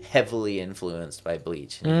like heavily influenced by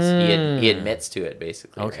Bleach. And he admits to it,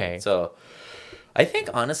 basically. Okay. Right? So I think,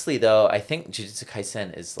 honestly, though, I think Jujutsu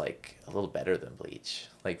Kaisen is like a little better than Bleach.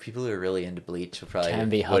 Like, people who are really into Bleach will probably Can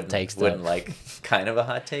be hot takes, though. wouldn't like, kind of a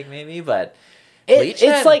hot take maybe, but It's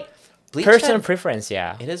like Bleach personal had- preference.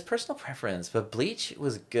 Yeah. it is personal preference, but Bleach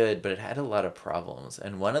was good, but it had a lot of problems.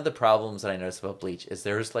 And one of the problems that I noticed about Bleach is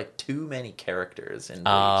there's like too many characters in Bleach.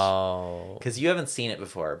 Oh. Because you haven't seen it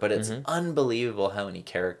before, but it's unbelievable how many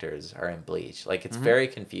characters are in Bleach. Like, it's very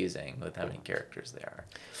confusing with how many characters there are.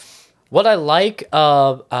 What I like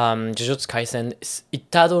of Jujutsu Kaisen is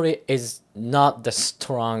Itadori is not the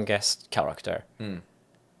strongest character.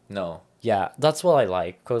 No. Yeah, that's what I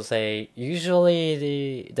like, because they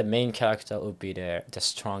usually the main character would be the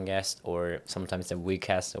strongest, or sometimes the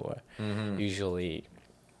weakest, or usually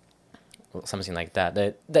something like that.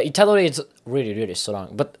 The Itadori is really, really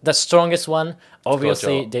strong, but the strongest one,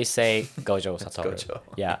 obviously, Gojo. they say Gojo Satoru. Gojo.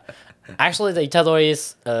 Yeah, actually, the Itadori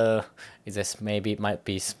is this maybe might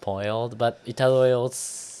be spoiled, but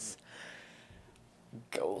Itadori's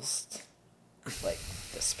ghost, like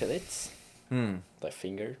the spirits, the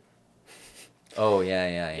finger. Oh, yeah.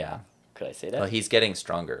 Yeah, could I say that? Well, he's getting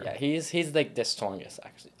stronger. Yeah, he's like the strongest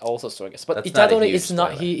actually, also strongest. But That's not a Itadori huge is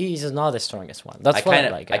not. spoiler. He is not the strongest one. That's I what kind I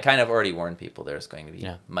of, like. I kind of already warned people there's going to be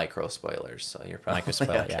Yeah. micro spoilers, so you're probably Micro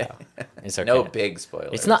spoiler, okay. yeah. It's okay. No big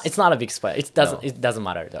spoilers. It's not. It's not a big spoiler. It doesn't. No. It doesn't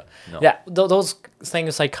matter though. No. Yeah, those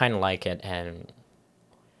things I kind of like it, and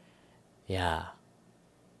yeah,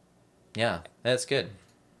 Yeah, that's good.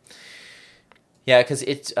 Yeah, because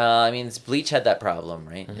it's. I mean, Bleach had that problem,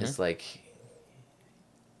 right? It's like.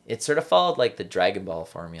 It sort of followed like the Dragon Ball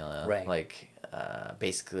formula, Right. Like,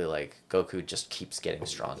 basically, like Goku just keeps getting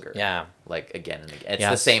stronger. yeah, Like again and again. It's the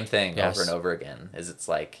Yes. same thing Yes. over and over again. It's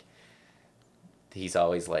like. He's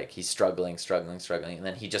always like he's struggling, and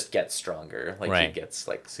then he just gets stronger. Like he Right. gets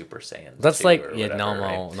like Super Saiyan. that's 2 like or yeah, whatever,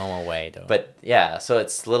 right? normal way though. But yeah, so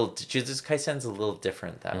it's Jujutsu Kaisen's a little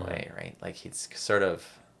different that Mm-hmm. way, right? Like he's sort of,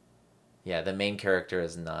 yeah, the main character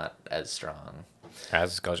is not as strong.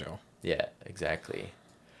 as Gojo. Yeah, exactly.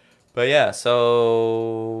 But yeah,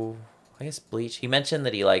 so I guess Bleach. He mentioned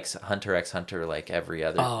that he likes Hunter x Hunter like every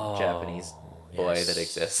other Japanese boy yes. that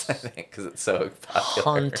exists. I think because it's so popular.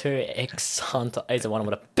 Hunter x Hunter is one of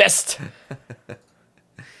the best.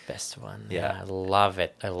 Best one. Yeah. I love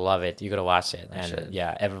it. I love it. You gotta watch it, and should.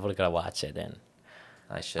 yeah, everybody gotta watch it. And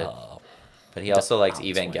I should. oh, But he also likes oh,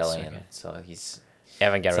 it's always so Evangelion, good. so he's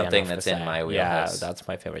Evangelion, Something of that's course, in my yeah, wheelhouse. that's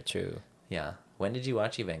my favorite too. yeah. When did you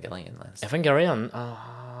watch Evangelion last? Evangelion.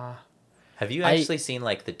 Have you actually seen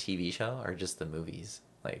like the TV show or just the movies?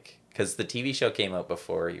 Like, because the TV show came out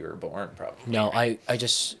before you were born, probably. No, I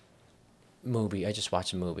just movie. I just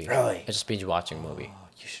watched a movie. Really? I just binge watching a movie. Oh,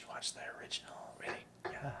 you should watch the original. Really?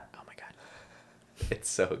 Yeah. Oh my god. It's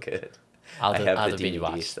so good. I'll I do, have I'll the do binge DVD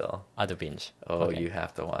watch. still. I'll do binge. Oh, Okay. you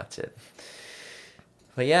have to watch it.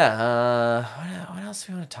 But yeah, what else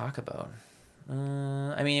do we want to talk about?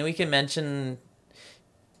 I mean, we can mention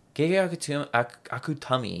Gege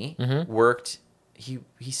Akutami worked. He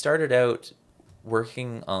started out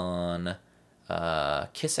working on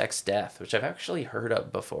Kiss X Death, which I've actually heard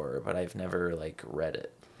of before, but I've never like read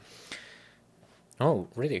it. Oh,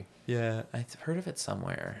 really? Yeah, I've heard of it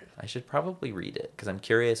somewhere. I should probably read it because I'm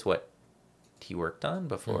curious what he worked on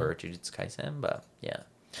before Jujutsu Kaisen. But yeah,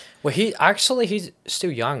 Well, he's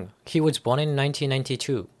still young. He was born in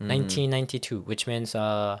 1992. 1992, which means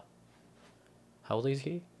how old is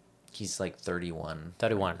he? he's like 31.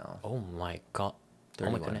 31. right now. Oh my god. Oh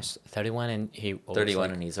my 31. goodness, 31, and he was 31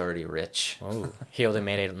 like, and he's already rich. oh, he already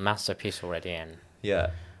made a masterpiece already, and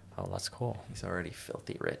Yeah. oh, that's cool. He's already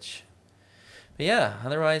filthy rich. But yeah,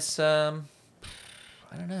 otherwise, I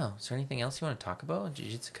don't know. Is there anything else you want to talk about in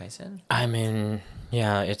Jujutsu Kaisen? I mean,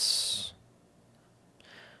 yeah, it's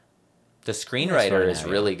The screenwriter is yeah.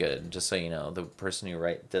 really good, just so you know. The person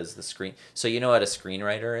who does the screen. So you know what a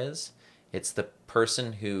screenwriter is? It's the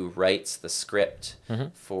person who writes the script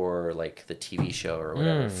for like the TV show or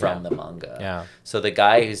whatever from the manga. Yeah. So the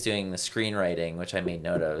guy who's doing the screenwriting, which I made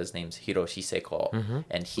note of, his name's Hiroshi Seiko,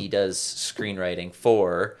 and he does screenwriting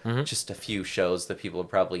for just a few shows that people have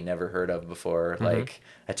probably never heard of before, like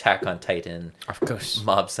Attack on Titan, of course.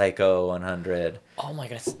 Mob Psycho 100, Oh my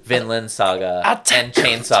goodness. Vinland Saga, Attack and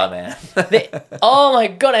Chainsaw Man. Oh my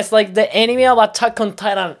goodness, like the anime of Attack on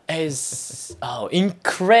Titan is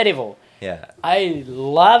incredible. Yeah. I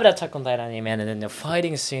love the Attack on Titan anime, and then the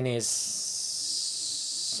fighting scene is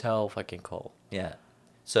so fucking cool. Yeah.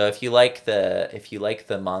 So if you like the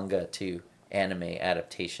manga to anime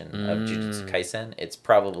adaptation of Jujutsu Kaisen, it's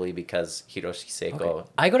probably because Hiroshi Seiko.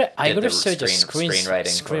 I gotta the search a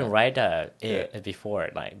screenwriting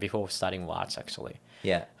before starting watch actually.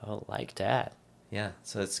 Yeah. Oh, like that. Yeah.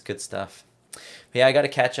 So it's good stuff. But yeah, I got to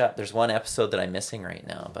catch up. There's one episode that I'm missing right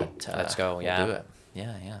now, but Let's go, we'll yeah. do it.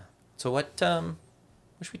 Yeah, yeah. So what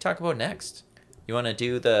should we talk about next? You want to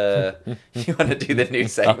do the new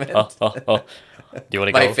segment? Do you want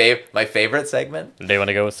to go? My favorite segment? Do you want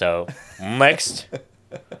to go? So next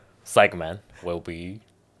segment will be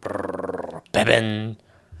Beben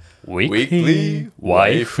Weekly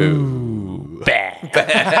Waifu.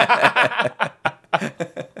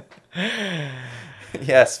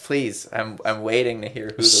 Yes, please. I'm waiting to hear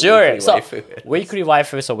who the Sure. weekly So waifu is. weekly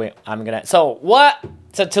waifu. So I'm gonna. So what?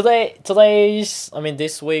 So today's. I mean,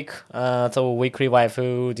 this week. So weekly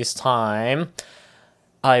waifu. This time,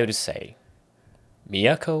 I would say,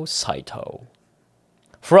 Miyako Saito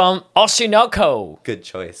from Oshinoko. Good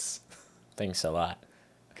choice. Thanks a lot.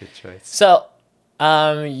 Good choice. So,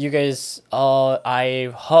 you guys. I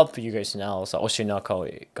hope you guys know. So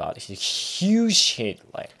Oshinoko got a huge hit.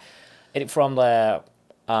 Like, it from the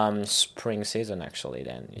spring season actually.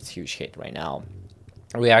 Then it's huge hit right now.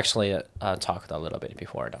 We actually talked a little bit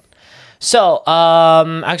before that. So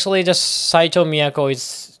actually, the Saito Miyako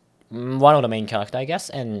is one of the main characters, I guess,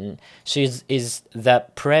 and she is the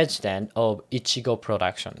president of Ichigo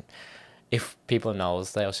Production. If people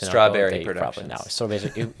knows the Oshinoko, Strawberry they probably Productions. know.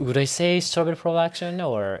 Strawberry. Would I say Strawberry Production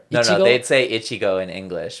or No, Ichigo? they'd say Ichigo in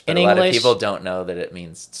English, but In a lot of English- people don't know that it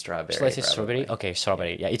means strawberry. Should I say probably. strawberry? Okay,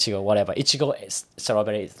 strawberry. Yeah, Ichigo, whatever. Ichigo is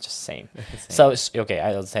strawberry is just same. So okay,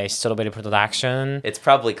 I will say Strawberry Production. It's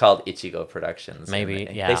probably called Ichigo Productions. Maybe,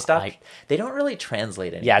 and yeah, They stopped. like- They don't really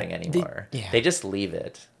translate Yeah, anything anymore. yeah. They just leave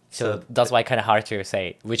it. So that's why kind of hard to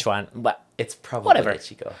say which one, but It's probably Whatever.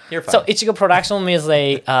 Ichigo. You're fine. so Ichigo Production means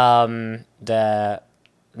like the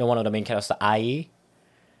one of the main characters, Ai,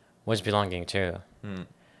 was belonging to.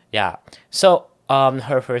 Yeah. So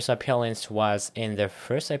her first appearance was in the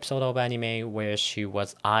first episode of anime where she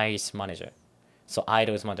was Ai's manager. So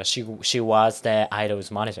Idol's manager. She was the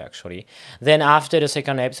Idol's manager actually. Then after the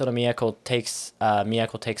second episode, Miyako takes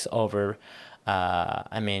over.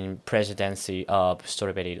 Presidency of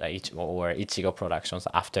Strawberry or Ichigo Productions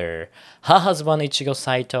after her husband Ichigo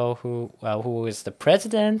Saito, who is the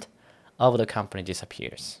president of the company,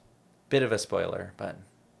 disappears. Bit of a spoiler, but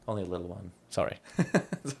only a little one. Sorry,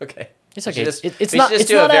 It's okay. it's okay. We should It's just not. do It's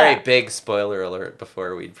a not very big spoiler alert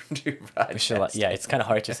before we do We should, broadcast. yeah, it's kind of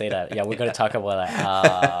hard to say that. Yeah, we're gonna talk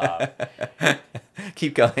about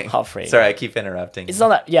Keep going. Halfway. Sorry, I keep interrupting. It's not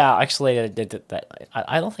that. Yeah, actually,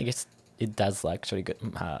 I don't think it does actually good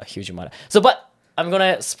huge amount. So, but I'm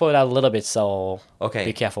gonna spoil out a little bit. So Okay.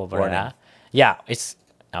 be careful about Warning. that. Yeah, it's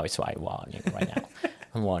why I'm warning right now.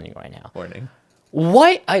 I'm warning right now. Warning.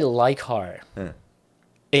 Why I like her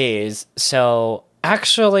is so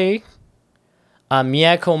actually,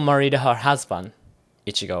 Miyako married her husband,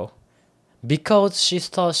 Ichigo, because she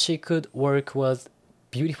thought she could work with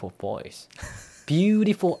beautiful boys,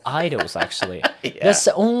 beautiful idols. Actually, Yeah. that's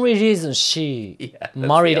the only reason she that's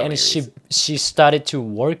married, the and only she started to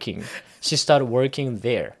working. She started working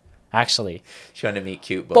there. Actually, She wanted to meet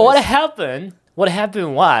cute boys. but what happened? What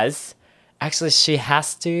happened was, actually, she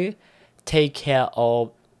has to take care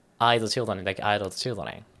of idol children,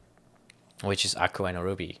 which is Aku and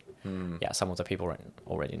Ruby. Yeah, some of the people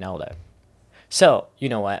already know that. So you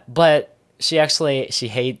know what? But she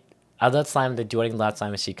hate at that time. During that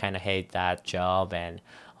time, she kind of hate that job, and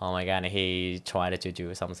oh my god, he tried to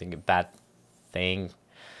do something bad thing.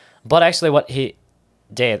 But actually, what he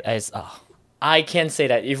did is I can't say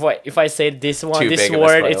that. If I say this one, Too this big of a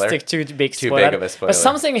word, it's spoiler. too big Too spoiler. big of a spoiler. But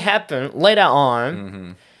something happened later on.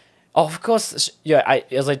 Mm-hmm. Of course,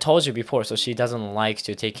 as I told you before, so she doesn't like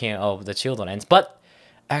to take care of the children. But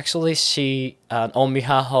actually, she, on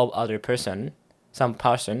behalf of some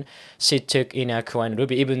person, she took in a and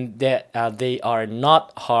Ruby, even that they are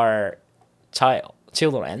not her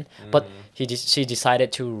children, but she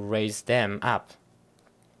decided to raise them up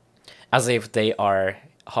as if they are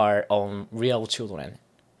her own real children.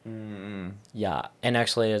 Yeah, and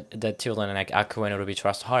actually, the children like Aku and Ruby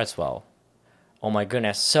trust her as well. Oh my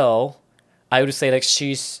goodness! So, I would say like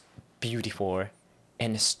she's beautiful,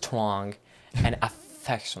 and strong, and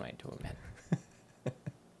affectionate woman.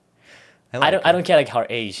 I don't care like her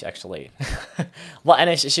age actually. Well,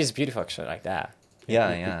 and she's beautiful actually like that.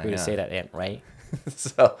 Yeah, We would say that, right?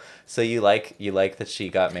 So you like that she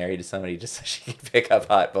got married to somebody just so she could pick up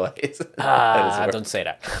hot boys? Don't say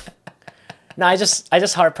that. No, I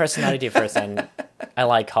just her personality first, and I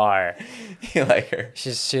like her. You like her?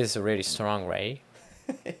 She's really strong, right?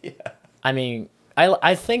 Yeah. I mean,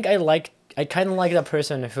 I think I kind of like the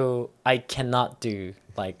person who I cannot do,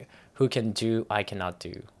 like who can do I cannot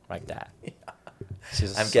do, like that. Yeah.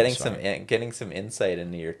 I'm getting some insight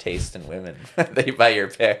into your taste in women by your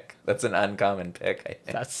pick. That's an uncommon pick, I think.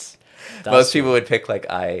 That's Most people would pick like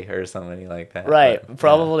I or somebody like that. right. But,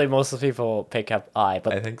 Probably most of people pick up I,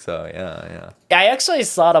 but I think so. Yeah. I actually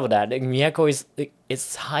thought of that. Like, Miyako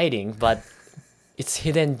is hiding, but it's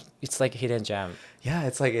hidden. It's like a hidden gem. Yeah,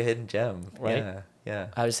 it's like a hidden gem. Right? Yeah.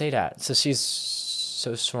 I would say that. So she's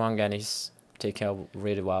so strong and he's take care of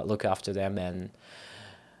really well, look after them, and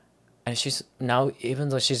she's now, even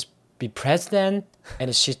though she's be president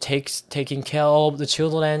and she taking care of the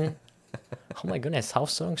children. Oh my goodness, how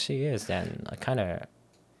strong she is! Then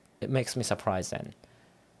it makes me surprised. Then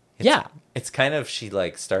It's kind of, she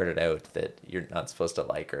like started out that you're not supposed to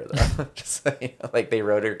like her though. Just like they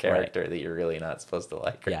wrote her character that you're really not supposed to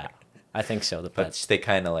like her. Yeah, I think so. But they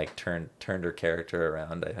kind of like turned her character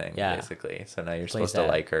around, I think, basically. So now you're supposed to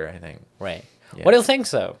like her, I think. Right. Yeah. What do you think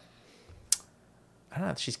so? I don't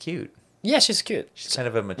know. She's cute. Yeah, she's cute. She's kind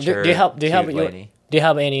of a mature, do you have lady. do you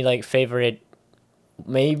have any like favorite?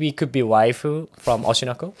 Maybe could be waifu from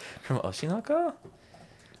Oshinoko. From Oshinoko?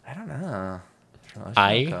 I don't know. From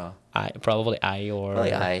I probably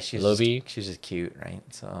or She's Lobby. She's just cute, right?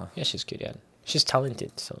 So Yeah, she's cute. Yeah, she's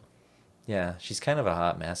talented. So yeah, she's kind of a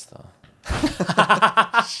hot mess though.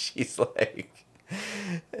 She's like,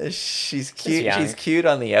 she's cute. She's cute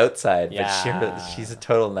on the outside, but she's a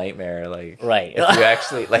total nightmare. Like, right. If you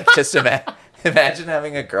actually like, just imagine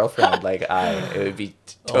having a girlfriend like it would be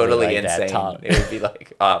totally insane. It would be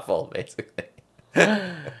like awful, basically.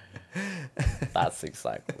 That's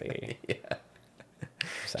exactly. Yeah.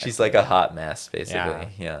 She's like a hot mess, basically.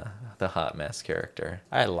 Yeah. The hot mess character.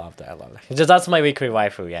 I love that. That's my weekly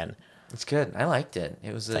waifu again. It's good. I liked it.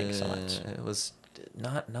 It was. Thank you so much. It was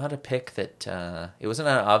not a pick that. It wasn't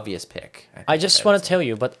an obvious pick. I just want to tell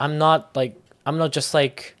you, but I'm not just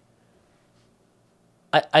like.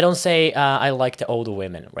 I don't say I like the older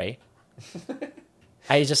women, right?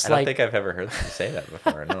 I don't think I've ever heard you say that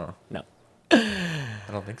before. No. No.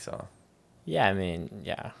 I don't think so. Yeah, I mean,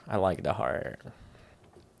 I like the heart.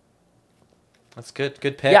 That's good.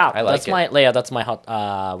 Good pick. Yeah, I like that's my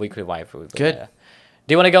hot weekly waifu. Good.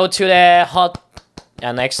 Do you want to go to the hot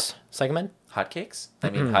next segment? Hotcakes? I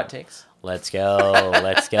mean, hot takes. Let's go.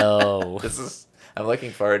 Let's go. I'm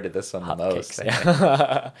looking forward to this one the most.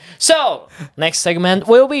 Yeah. So, next segment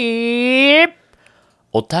will be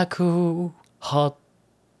Otaku hot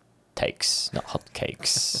takes, not hot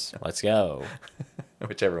cakes. Let's go.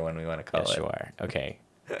 Whichever one we want to call it. Sure. Okay.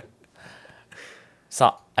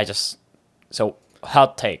 So,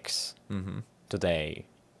 hot takes today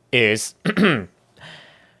is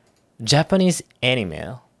Japanese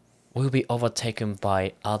anime will be overtaken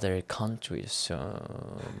by other countries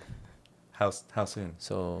soon. How soon?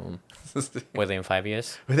 So, within 5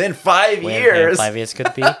 years? Within 5 years? Within 5 years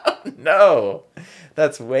could be? No.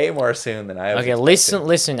 That's way more soon than I was expecting.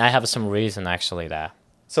 Listen. I have some reason, actually, there.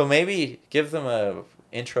 So maybe give them a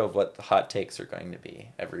intro of what the hot takes are going to be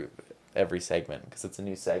every segment, because it's a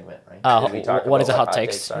new segment, right? What is a hot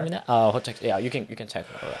takes? Hot takes. Yeah, you can talk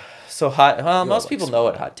about that. So most people know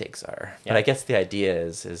what hot takes are, but I guess the idea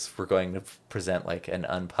is we're going to present like an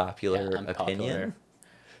unpopular opinion.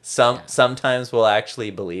 Sometimes we'll actually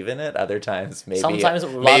believe in it. Other times maybe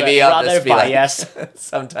I'll just be biased. like,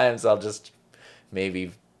 sometimes I'll just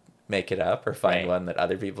maybe make it up or find one that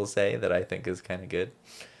other people say that I think is kind of good.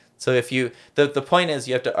 So if the point is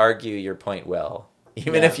you have to argue your point well,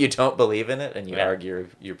 Even Yeah. if you don't believe in it and you Yeah. argue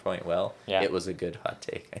your point well, Yeah. it was a good hot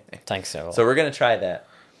take, I think. Thanks so. So we're gonna try that.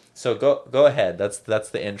 So go ahead. That's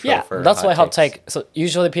the intro Yeah, for that's why hot takes. take. So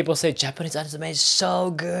usually people say Japanese anime is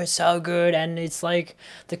so good, and it's like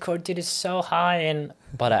the quality is so high. And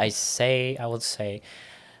but I would say,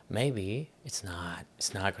 maybe it's not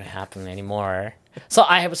gonna happen anymore. So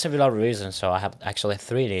I have several reasons. So I have actually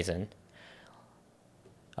 3 reasons.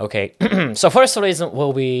 Okay, so first reason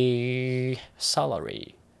will be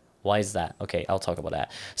salary. Why is that? Okay, I'll talk about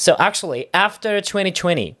that. So actually, after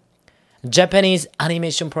 2020. Japanese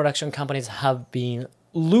animation production companies have been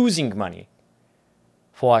losing money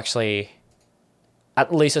for actually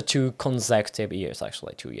at least 2 consecutive years,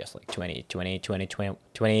 actually 2 years, like 2020,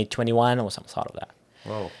 2021 or some sort of that.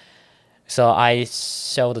 Whoa. So I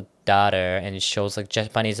saw the data and it shows like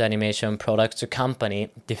Japanese animation production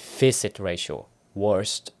company deficit ratio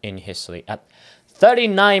worst in history at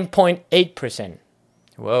 39.8%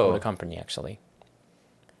 for Whoa. the company actually.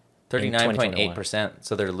 39.8%.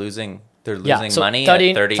 So they're losing Yeah, so money at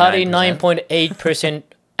 39%. 39.8%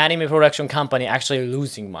 anime production company actually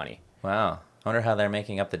losing money. Wow. I wonder how they're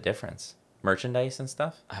making up the difference. Merchandise and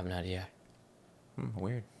stuff? I have no idea.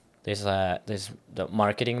 Weird. There's the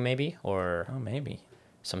marketing maybe or Oh, maybe.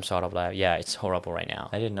 some sort of like, yeah, it's horrible right now.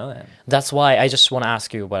 I didn't know that. That's why I just want to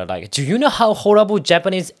ask you about like, do you know how horrible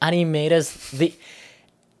Japanese animators the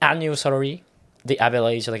annual salary, the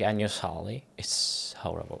average like annual salary? It's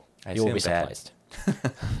horrible. I You will be assume bad. surprised.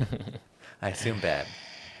 I assume bad.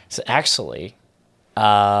 So actually,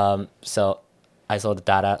 so I saw the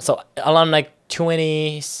data. So around like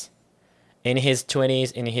 20s, in his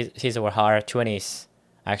or her 20s,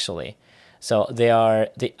 actually. So the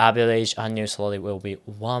average annual salary will be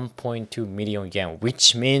 1.2 million yen,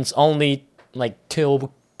 which means only like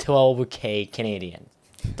 12K Canadian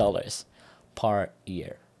dollars per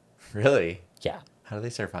year. Really? Yeah. How do they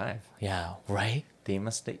survive? Yeah, right? They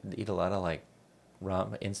must eat a lot of like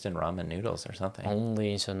instant ramen noodles or something.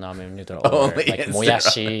 Only instant ramen noodle or Only like instant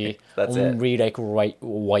moyashi. ramen. That's it. only like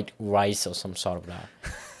white rice or some sort of that.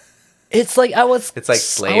 It's like I was. It's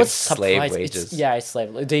like I was slave surprised. wages. It's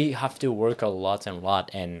slave. They have to work a lot,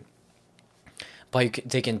 and but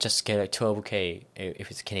they can just get like 12K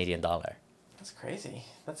if it's Canadian dollar. That's crazy.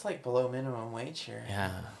 That's like below minimum wage here.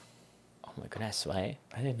 Yeah. Oh my goodness, right?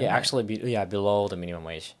 I didn't know Yeah, that. actually, below the minimum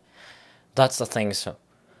wage. That's the thing.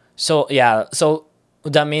 So yeah. So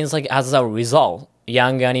that means like as a result,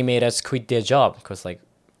 young animators quit their job because like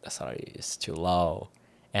the salary is too low,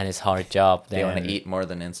 and it's hard job. They want then- to eat more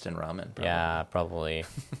than instant ramen. Probably. Yeah, probably.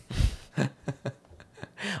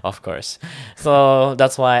 Of course. So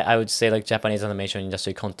that's why I would say like Japanese animation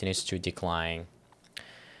industry continues to decline,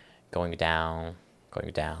 going down.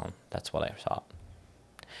 That's what I thought.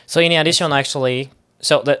 So in addition, actually,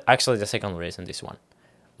 the second reason, this one,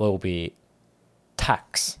 will be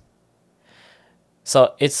tax.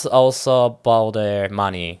 So it's also about their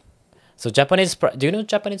money. So do you know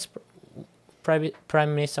Japanese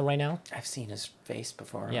prime minister right now? I've seen his face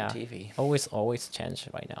before Yeah, on TV. always change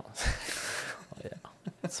right now. Yeah.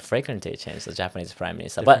 It's frequently changed the Japanese prime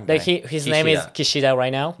minister, Different but guy. his name is Kishida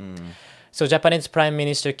right now. So Japanese Prime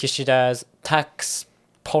Minister Kishida's tax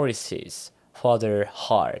policies further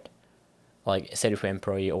hard, like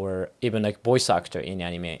self-employed or even like voice actor in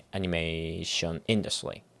animation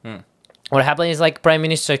industry. What happened is like Prime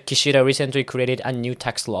Minister Kishida recently created a new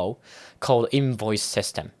tax law called invoice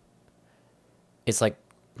system. It's like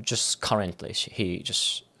just currently he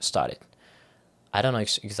just started. I don't know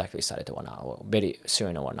exactly started or not, or very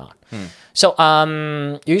soon or not. So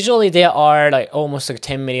usually there are like almost like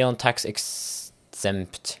 10 million tax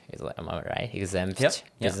exempt. Am I right? Exempt Yep.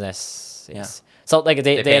 Yeah. business. Yeah. So like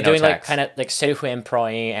They they're pay no doing like tax. kind of like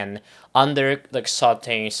self-employed and under like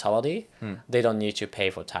certain salary, they don't need to pay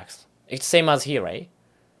for tax. It's same as here, right?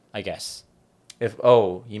 I guess.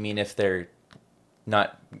 You mean if they're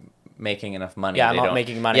not making enough money? Yeah, they not don't-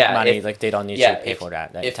 making money. Yeah, money if- like they don't need yeah, to pay if- for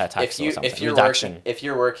that if, tax if you or something. if you're Reduction. working if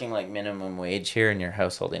you're working like minimum wage here and your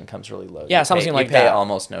household income's really low, Yeah, you something pay, like you pay that.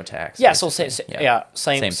 almost no tax. Yeah, so basically.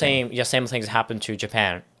 same things happened to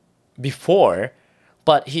Japan before,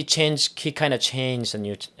 but he kind of changed the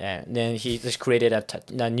new then he just created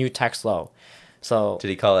a new tax law. So Did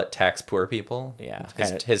he call it tax poor people? Yeah,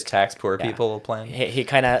 his tax poor yeah. people plan. he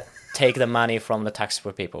kind of take the money from the tax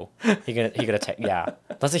for people. He gonna take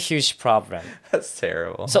that's a huge problem. That's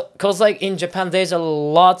terrible. So cause like in Japan there's a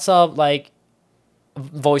lots of like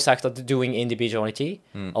voice actors doing individuality,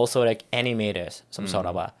 also like animators, some sort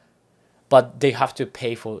of but they have to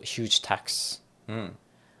pay for huge tax.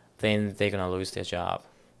 Then they're gonna lose their job.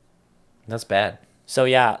 That's bad. So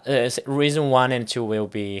reason 1 and 2 will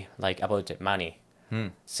be like about the money.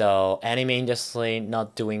 So anime industry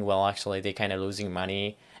not doing well. Actually, they kind of losing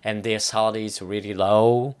money, and their salary is really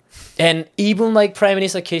low. And even like Prime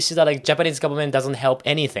Minister Kishida, like Japanese government doesn't help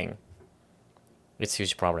anything. It's a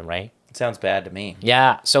huge problem, right? It sounds bad to me.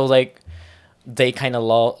 Yeah. So like they kind of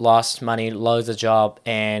lost money, lost the job,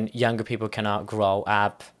 and younger people cannot grow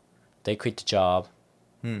up. They quit the job.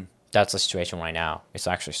 That's the situation right now. It's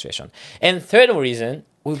actually a situation. And third reason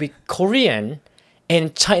will be Korean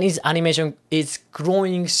and Chinese animation is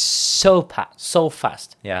growing so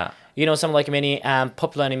fast. Yeah. You know, some like many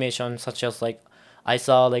popular animation such as like I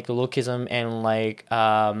saw like Lookism and like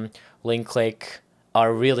Link Click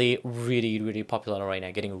are really popular right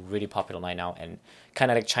now, getting really popular right now, and kind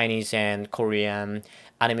of like Chinese and Korean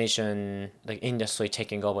animation like industry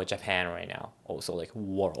taking over Japan right now. Also like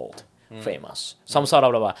world famous. Some sort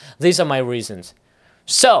of these are my reasons.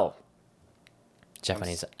 So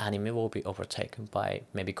Japanese anime will be overtaken by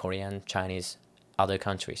maybe Korean, Chinese, other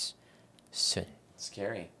countries soon.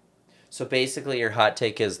 Scary. So basically, your hot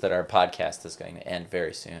take is that our podcast is going to end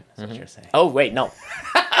very soon. Is what you're saying? Oh wait, no.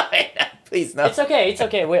 Please no. It's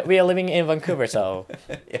okay. We are living in Vancouver, so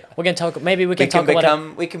Yeah. we can talk. Maybe we can talk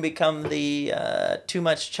about We can become the too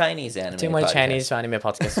much Chinese anime. too much podcast. Chinese anime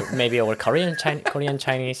podcast, maybe or Korean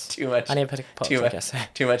Chinese Too much. anime Too much.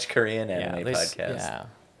 podcast. Too much Korean anime podcast. Yeah,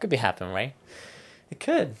 could be happen, right? It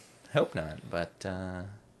could. Hope not, but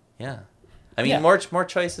yeah. I mean, Yeah. more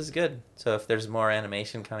choice is good. So if there's more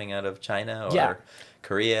animation coming out of China or Yeah.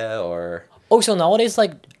 Korea or Also nowadays,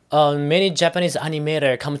 like many Japanese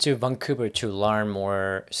animator come to Vancouver to learn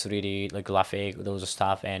more 3D like graphic those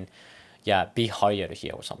stuff, and yeah, be hired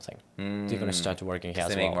here or something. They're gonna start working here as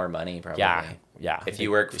they well. make more money, probably. Yeah. If They-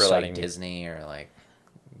 you work they're for like starting- Disney or like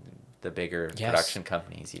the bigger Yes. production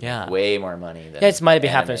companies, you Yeah. make way more money than Yeah, it might be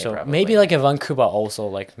anime, happening. So probably. maybe like in Vancouver also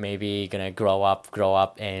like maybe gonna grow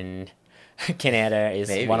up in Canada is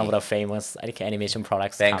one of Maybe. the famous like animation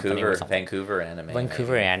products company or something. Vancouver anime.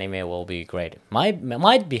 Vancouver maybe. anime will be great.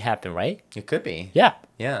 Might be happen, right? It could be. Yeah,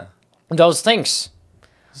 Yeah. those things.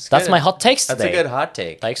 It's That's good. my hot takes That's today. a good hot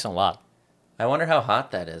take. Thanks a lot. I wonder how hot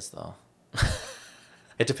that is, though.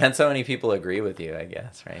 It depends how many people agree with you, I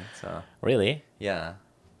guess, right? So Really? yeah,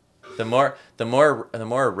 the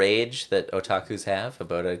more rage that otakus have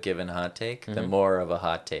about a given hot take, the more of a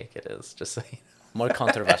hot take it is. Just so you know. More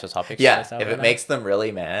controversial topics. Yeah, like that if right it now? makes them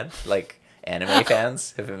really mad, like anime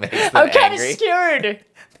fans, if it makes them I'm kind of angry, scared.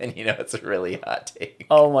 then you know it's a really hot take.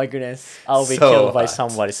 Oh my goodness, I'll be So killed by hot.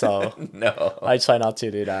 somebody. So No. I try not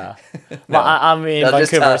to do that. No. Well, I'm in They'll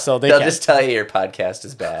just Vancouver, tell- so they they'll can. just tell you your podcast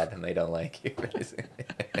is bad and they don't like you.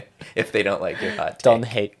 If they don't like your hot take. Don't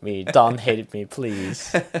hate me. Don't hate me,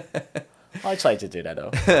 please. I try to do that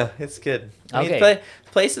though. It's good. I mean, Okay.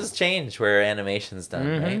 places change where animation's done,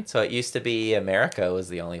 Mm-hmm. right? So it used to be America was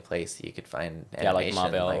the only place you could find animation. Yeah, like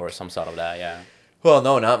Marvel or some sort of that. Yeah. Well,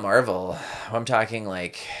 no, not Marvel. I'm talking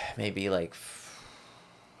like maybe like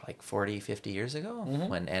 40, 50 years ago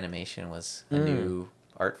when animation was a new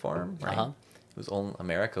art form, right? Uh-huh. It was only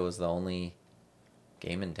America was the only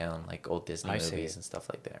game in town, like old Disney I see. movies and stuff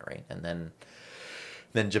like that, right? And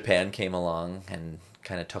then Japan came along and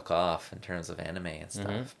kind of took off in terms of anime and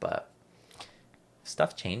stuff, but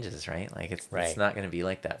stuff changes, right? Like it's Right. not going to be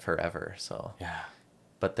like that forever. So, Yeah.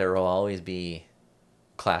 but there will always be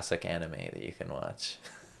classic anime that you can watch.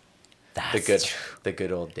 That's true. The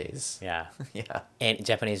good old days. Yeah. Yeah. And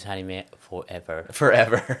Japanese anime forever.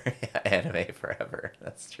 Forever. Yeah, anime forever.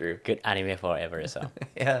 That's true. Good anime forever. So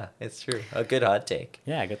Yeah, it's true. A good hot take.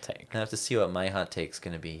 yeah, good take. I have to see what my hot take's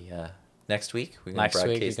going to be next week. We're gonna Next week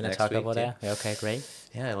you're broadcast gonna next talk week, about too. that. Yeah, okay, great.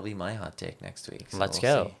 Yeah, it'll be my hot take next week. So Let's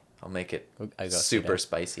we'll go. see. I'll make it I go see super that.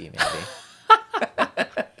 spicy, maybe.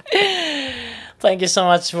 Thank you so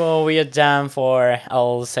much for we are done for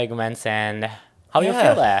all segments, and how you Yeah.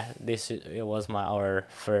 feel that it was our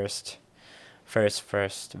first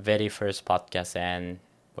very first podcast, and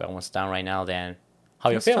we're almost done right now. Then how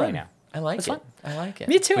you It's feel fun. right now? I like It's it. fun. I like it.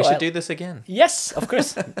 Me too. We should I- do this again. Yes, of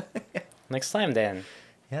course. Next time then.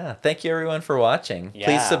 Yeah. Thank you everyone for watching. Please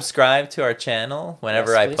Yeah. subscribe to our channel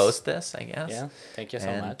whenever Yes, I please. post this, I guess. Yeah. Thank you so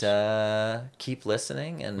And much. keep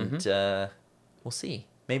listening and we'll see.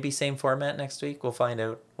 Maybe same format next week. We'll find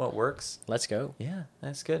out what works. Let's go. Yeah,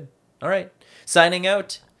 that's good. All right. Signing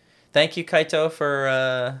out. Thank you, Kaito,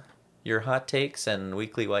 for your hot takes and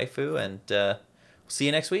weekly waifu, and we'll see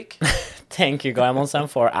you next week. Thank you, Goemon-san,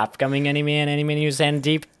 for upcoming anime and anime news and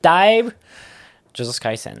deep dive. Jujutsu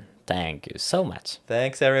Kaisen. Thank you so much.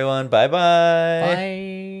 Thanks, everyone. Bye-bye.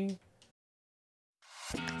 Bye.